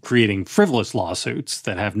 creating frivolous lawsuits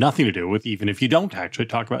that have nothing to do with, even if you don't actually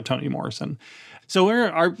talk about Toni Morrison. So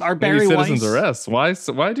where are Barry Weiss? Citizens arrests. Why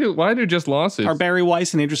do just lawsuits? Are Barry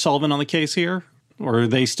Weiss and Andrew Sullivan on the case here? Or are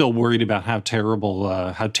they still worried about how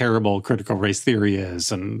terrible critical race theory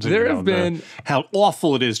is, and how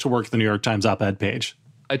awful it is to work at the New York Times op-ed page?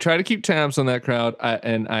 I try to keep tabs on that crowd, I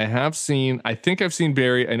think I've seen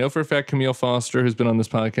Barry. I know for a fact Camille Foster, who's been on this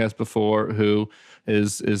podcast before, who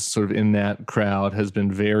is sort of in that crowd, has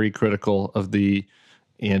been very critical of the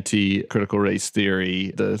anti-critical race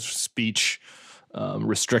theory, the speech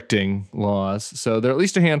restricting laws. So there are at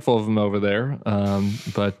least a handful of them over there.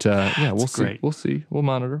 We'll see. Great. We'll see. We'll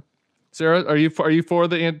monitor. Sarah, are you for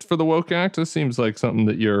the Woke Act? This seems like something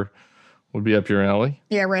that would be up your alley.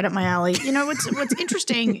 Yeah, right up my alley. What's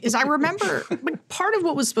interesting is I remember part of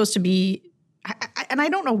what was supposed to be, and I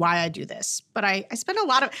don't know why I do this, but I spend a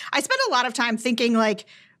lot of time thinking, like,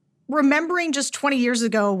 remembering just 20 years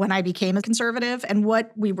ago when I became a conservative and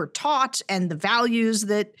what we were taught and the values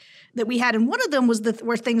that we had. And one of them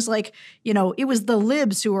were things like, it was the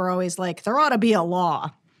libs who were always like, there ought to be a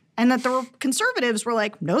law. And that the conservatives were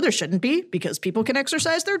like, no, there shouldn't be, because people can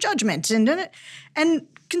exercise their judgment. And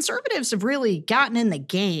conservatives have really gotten in the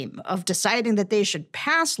game of deciding that they should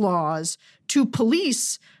pass laws to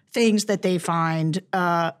police things that they find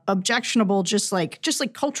objectionable, just like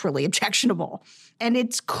culturally objectionable. And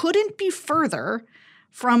it couldn't be further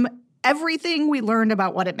from everything we learned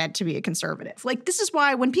about what it meant to be a conservative. Like, this is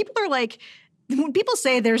why when people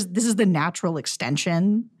say this is the natural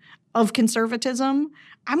extension of conservatism,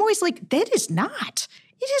 I'm always like, that is not.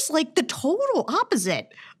 It is like the total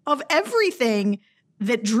opposite of everything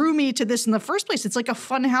that drew me to this in the first place. It's like a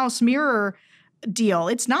funhouse mirror deal.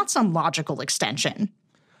 It's not some logical extension.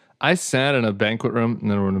 I sat in a banquet room,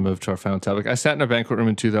 and then we're going to move to our final topic. I sat in a banquet room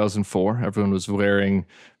in 2004. Everyone was wearing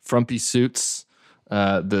frumpy suits.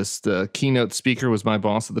 The keynote speaker was my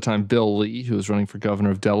boss at the time, Bill Lee, who was running for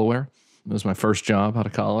governor of Delaware. It was my first job out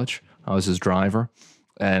of college. I was his driver.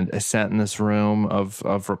 And I sat in this room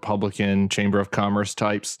of Republican Chamber of Commerce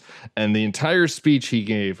types. And the entire speech he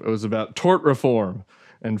gave, it was about tort reform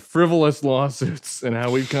and frivolous lawsuits, and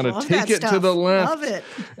how we kind of Love take that it to stuff. the left. Love it.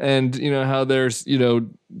 And, how there's,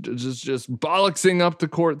 just bollocksing up the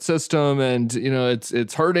court system, and,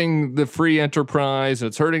 it's hurting the free enterprise.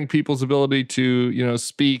 It's hurting people's ability to,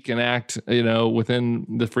 speak and act, within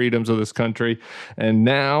the freedoms of this country. And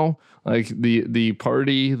now, like the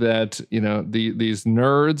party that, these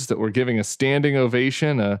nerds that were giving a standing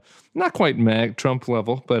ovation, not quite Trump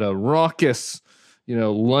level, but a raucous,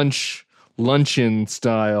 luncheon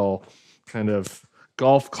style kind of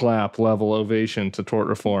golf clap level ovation to tort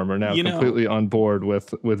reform, are now completely on board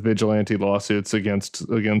with vigilante lawsuits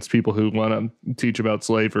against people who want to teach about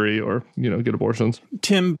slavery or, get abortions.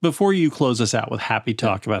 Tim, before you close us out with happy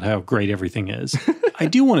talk about how great everything is, I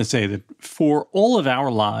do want to say that for all of our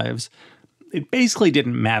lives, it basically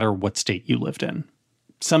didn't matter what state you lived in.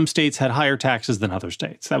 Some states had higher taxes than other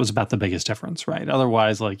states. That was about the biggest difference, right?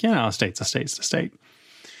 Otherwise, state's a state.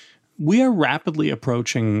 We are rapidly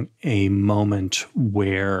approaching a moment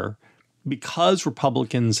where, because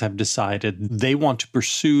Republicans have decided they want to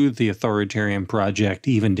pursue the authoritarian project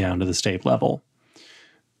even down to the state level,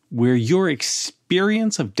 where your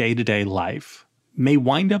experience of day-to-day life may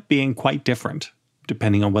wind up being quite different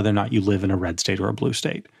depending on whether or not you live in a red state or a blue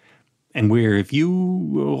state. And where if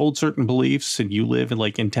you hold certain beliefs and you live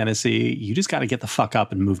in Tennessee, you just got to get the fuck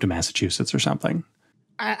up and move to Massachusetts or something.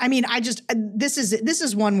 This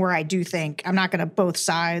is one where I do think, I'm not going to both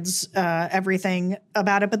sides everything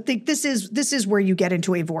about it, but this is where you get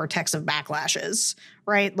into a vortex of backlashes,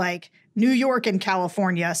 right? Like New York and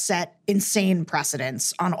California set insane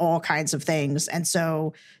precedents on all kinds of things. And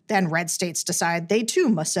so then red states decide they too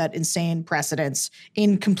must set insane precedents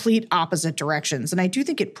in complete opposite directions. And I do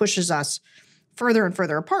think it pushes us further and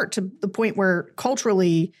further apart to the point where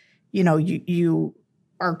culturally, you're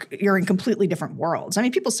in completely different worlds. I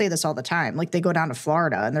mean, people say this all the time. Like they go down to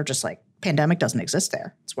Florida and they're just like, pandemic doesn't exist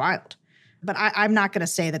there. It's wild. But I'm not going to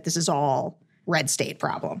say that this is all red state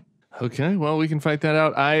problem. Okay, well, we can fight that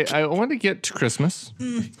out. I want to get to Christmas.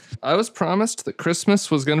 I was promised that Christmas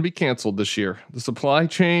was going to be canceled this year. The supply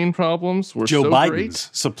chain problems were Joe so Biden's great.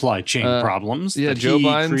 supply chain problems. Yeah, Joe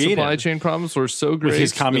Biden's supply chain problems were so great with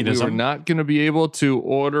his communism. We were not going to be able to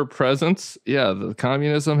order presents. Yeah, the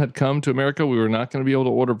communism had come to America. We were not going to be able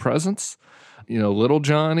to order presents. Little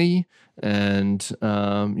Johnny and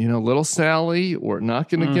little Sally were not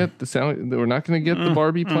going to get the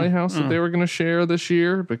Barbie Playhouse that they were going to share this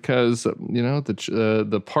year because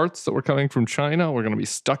the parts that were coming from China were going to be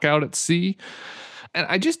stuck out at sea. And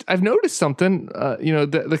I've noticed something.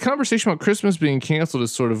 The conversation about Christmas being canceled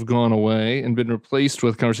has sort of gone away and been replaced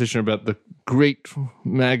with conversation about the great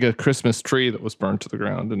mega Christmas tree that was burned to the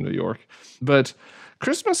ground in New York, but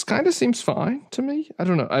Christmas kind of seems fine to me. I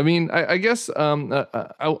don't know. I mean, I guess I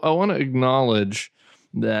want to acknowledge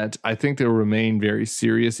that I think there remain very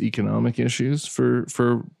serious economic issues for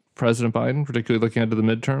President Biden, particularly looking ahead to the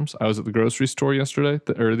midterms. I was at the grocery store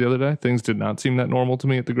the other day. Things did not seem that normal to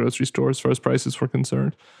me at the grocery store as far as prices were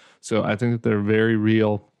concerned. So I think that there are very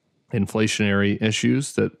real inflationary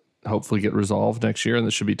issues that hopefully get resolved next year, and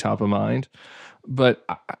this should be top of mind. But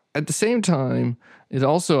at the same time, it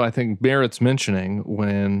also, I think, merits mentioning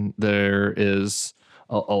when there is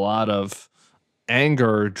a lot of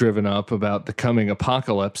anger driven up about the coming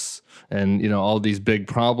apocalypse and, all these big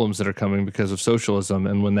problems that are coming because of socialism,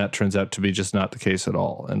 and when that turns out to be just not the case at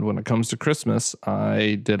all. And when it comes to Christmas,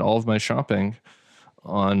 I did all of my shopping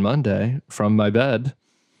on Monday from my bed.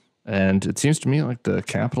 And it seems to me like the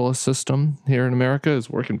capitalist system here in America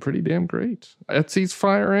is working pretty damn great. Etsy's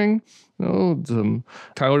firing.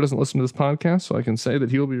 Tyler doesn't listen to this podcast, so I can say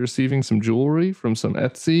that he will be receiving some jewelry from some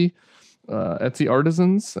Etsy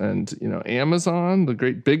artisans, and Amazon. The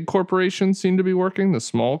great big corporations seem to be working. The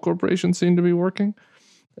small corporations seem to be working,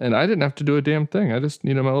 and I didn't have to do a damn thing. I just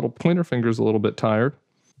my little pointer finger's a little bit tired.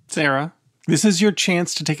 Sarah, this is your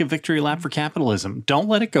chance to take a victory lap for capitalism. Don't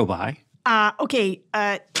let it go by. Okay.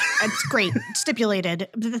 It's great. Stipulated.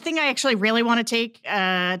 The thing I actually really want to take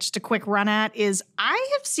just a quick run at is I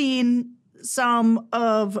have seen some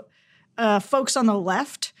of folks on the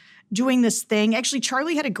left doing this thing. Actually,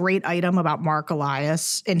 Charlie had a great item about Mark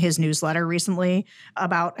Elias in his newsletter recently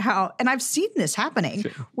about how, and I've seen this happening,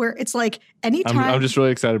 where it's like anytime. I'm just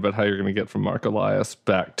really excited about how you're going to get from Mark Elias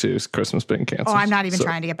back to Christmas being canceled. Oh, I'm not even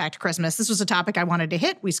trying to get back to Christmas. This was a topic I wanted to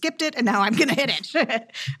hit. We skipped it, and now I'm going to hit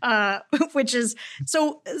it. Which is,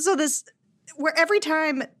 so this, where every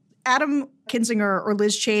time Adam Kinzinger or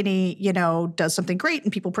Liz Cheney, does something great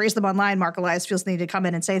and people praise them online, Mark Elias feels the need to come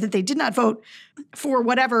in and say that they did not vote for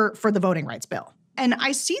the voting rights bill. And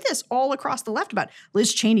I see this all across the left about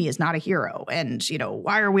Liz Cheney is not a hero. And,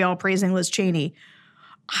 why are we all praising Liz Cheney?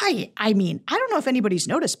 I mean, I don't know if anybody's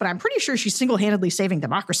noticed, but I'm pretty sure she's single-handedly saving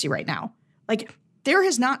democracy right now. Like, there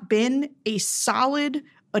has not been a solid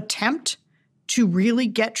attempt to really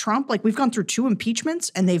get Trump. Like, we've gone through 2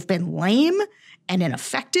 impeachments, and they've been lame and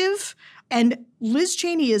ineffective. And Liz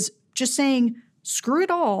Cheney is just saying, screw it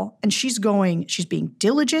all. And she's being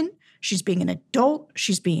diligent. She's being an adult.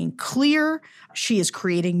 She's being clear. She is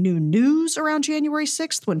creating new news around January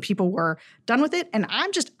 6th when people were done with it. And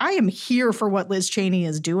I am here for what Liz Cheney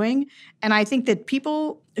is doing. And I think that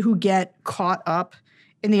people who get caught up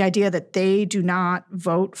in the idea that they do not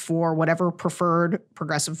vote for whatever preferred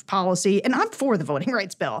progressive policy, and I'm for the voting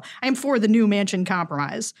rights bill. I am for the new Manchin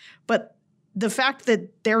compromise. But the fact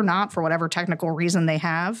that they're not, for whatever technical reason they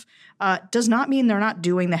have, does not mean they're not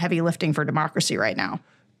doing the heavy lifting for democracy right now.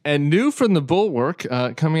 And new from the Bulwark,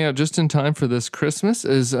 coming out just in time for this Christmas,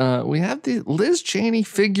 is we have the Liz Cheney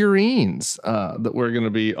figurines that we're going to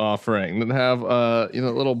be offering that have a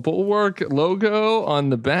little Bulwark logo on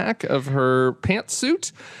the back of her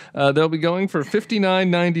pantsuit. They'll be going for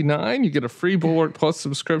 $59.99. You get a free Bulwark Plus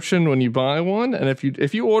subscription when you buy one, and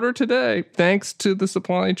if you order today, thanks to the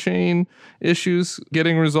supply chain issues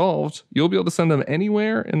getting resolved, you'll be able to send them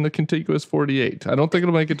anywhere in the contiguous 48. I don't think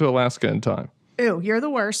it'll make it to Alaska in time. Ooh, you're the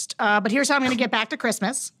worst. But here's how I'm going to get back to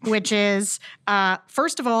Christmas, which is,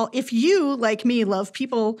 first of all, if you, like me, love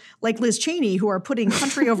people like Liz Cheney who are putting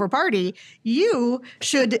country over party, you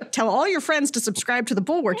should tell all your friends to subscribe to the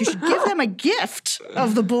Bulwark. You should give them a gift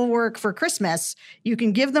of the Bulwark for Christmas. You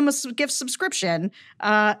can give them a gift subscription.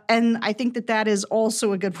 And I think that is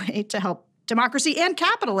also a good way to help democracy and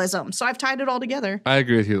capitalism. So I've tied it all together. I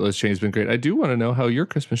agree with you. Liz Cheney's been great. I do want to know how your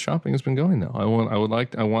Christmas shopping has been going, though. I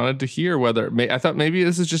wanted to hear whether I thought maybe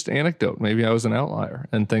this is just anecdote. Maybe I was an outlier,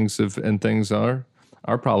 and things are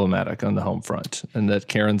problematic on the home front, and that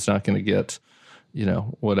Karen's not going to get,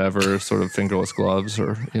 whatever sort of fingerless gloves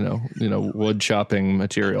or wood chopping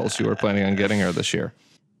materials you were planning on getting her this year.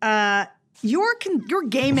 Your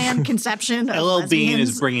gay man conception of LL Bean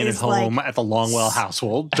is bringing it home at the Longwell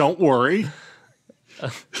household. Don't worry.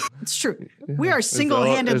 It's true. We are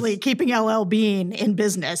single-handedly keeping LL Bean in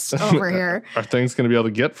business over here. Are things going to be able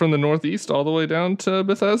to get from the Northeast all the way down to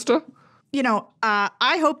Bethesda?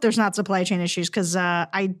 I hope there's not supply chain issues because I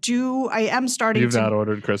am starting You've not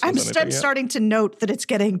ordered Christmas I'm starting to note that it's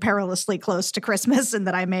getting perilously close to Christmas and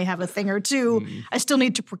that I may have a thing or two I still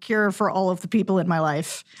need to procure for all of the people in my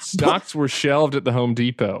life. Stocks were shelved at the Home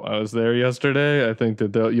Depot. I was there yesterday. I think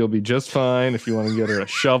that you'll be just fine if you want to get her a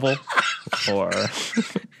shovel or...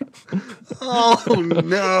 Oh,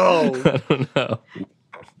 no. I don't know.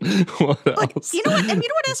 What else? You know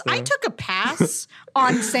what is? I took a pass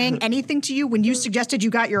on saying anything to you when you suggested you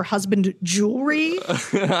got your husband jewelry.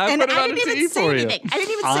 I didn't even say anything. I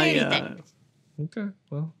didn't even say anything. Okay.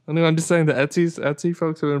 Well, I'm just saying the Etsy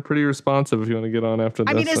folks have been pretty responsive if you want to get on after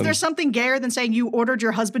this. I mean, is there something gayer than saying you ordered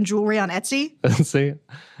your husband jewelry on Etsy? See,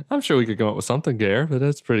 I'm sure we could come up with something gayer, but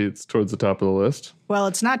it's towards the top of the list. Well,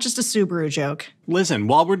 it's not just a Subaru joke. Listen,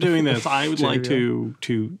 while we're doing this, I would like to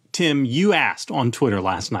Tim, you asked on Twitter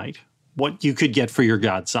last night what you could get for your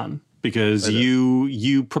godson because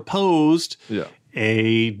you proposed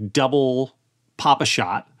a double Papa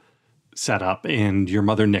Shot setup and your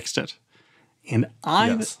mother nixed it. And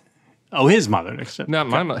his mother nixed it. No,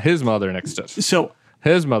 his mother nixed it. So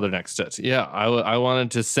his mother nixed it. Yeah, I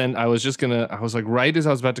wanted to send. I was like, right as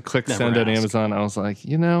I was about to click send at Amazon, I was like,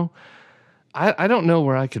 I don't know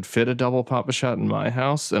where I could fit a double Papa Shot in my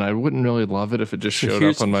house, and I wouldn't really love it if it just showed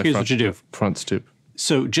up on my front stoop.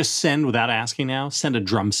 So just send without asking now. Send a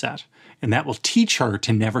drum set, and that will teach her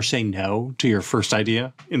to never say no to your first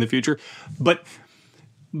idea in the future. But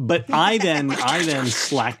I then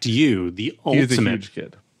slacked you the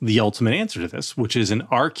ultimate answer to this, which is an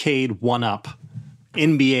arcade 1-up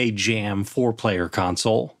NBA Jam 4-player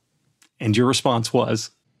console. And your response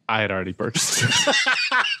was? I had already purchased it.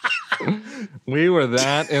 We were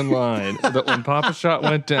that in line that when Papa Shot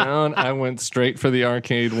went down, I went straight for the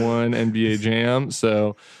Arcade 1 NBA Jam.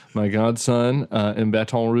 So my godson in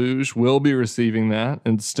Baton Rouge will be receiving that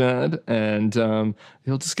instead. And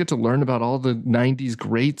he'll just get to learn about all the 90s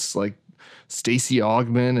greats like Stacey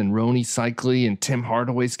Augmon and Roni Cycli and Tim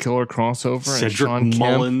Hardaway's Killer Crossover Cedric and Sean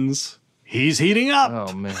Mullins. He's heating up.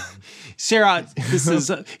 Oh, man. Sarah, this is,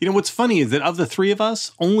 what's funny is that of the three of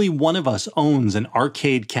us, only one of us owns an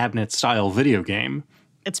arcade cabinet style video game.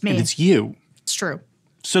 It's me. And it's you. It's true.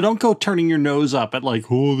 So don't go turning your nose up at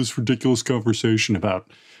this ridiculous conversation about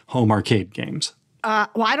home arcade games.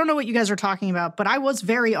 Well, I don't know what you guys are talking about, but I was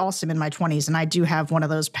very awesome in my 20s, and I do have one of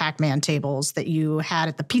those Pac-Man tables that you had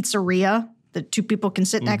at the pizzeria that two people can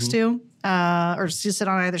sit next to. or to sit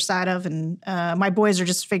on either side of, and my boys are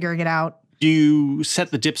just figuring it out. Do you set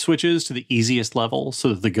the dip switches to the easiest level so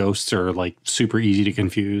that the ghosts are like super easy to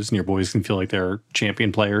confuse and your boys can feel like they're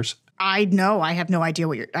champion players? I have no idea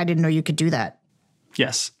I didn't know you could do that.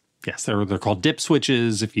 Yes. Yes, they're called dip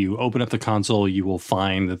switches. If you open up the console, you will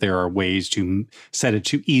find that there are ways to set it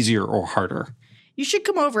to easier or harder. You should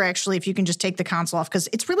come over, actually, if you can just take the console off, because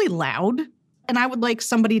it's really loud, and I would like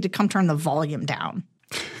somebody to come turn the volume down.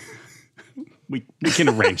 We can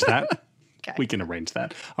arrange that. Okay. We can arrange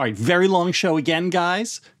that. All right, very long show again,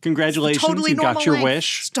 guys. Congratulations, Totally you got your length.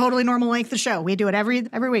 wish. It's totally normal length of show. We do it every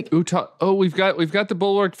week. We've got the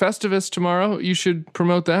Bulwark Festivus tomorrow. You should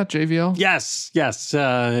promote that, JVL. Yes.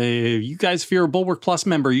 You guys, if you're a Bulwark Plus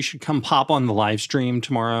member, you should come pop on the live stream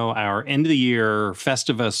tomorrow. Our end of the year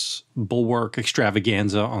Festivus Bulwark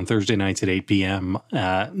extravaganza on Thursday nights at 8 p.m.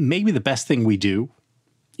 Maybe the best thing we do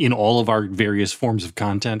in all of our various forms of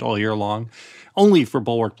content all year long. Only for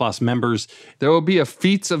Bulwark Plus members. There will be a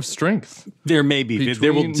feats of strength. There may be.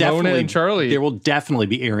 There will definitely, Mona and Charlie. There will definitely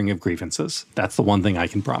be airing of grievances. That's the one thing I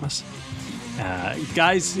can promise.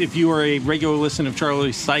 Guys, if you are a regular listener of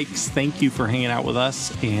Charlie Sykes, thank you for hanging out with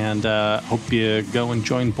us. And hope you go and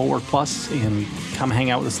join Bulwark Plus and come hang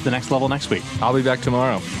out with us at the next level next week. I'll be back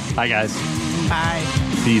tomorrow. Bye, guys. Bye.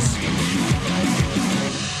 Peace.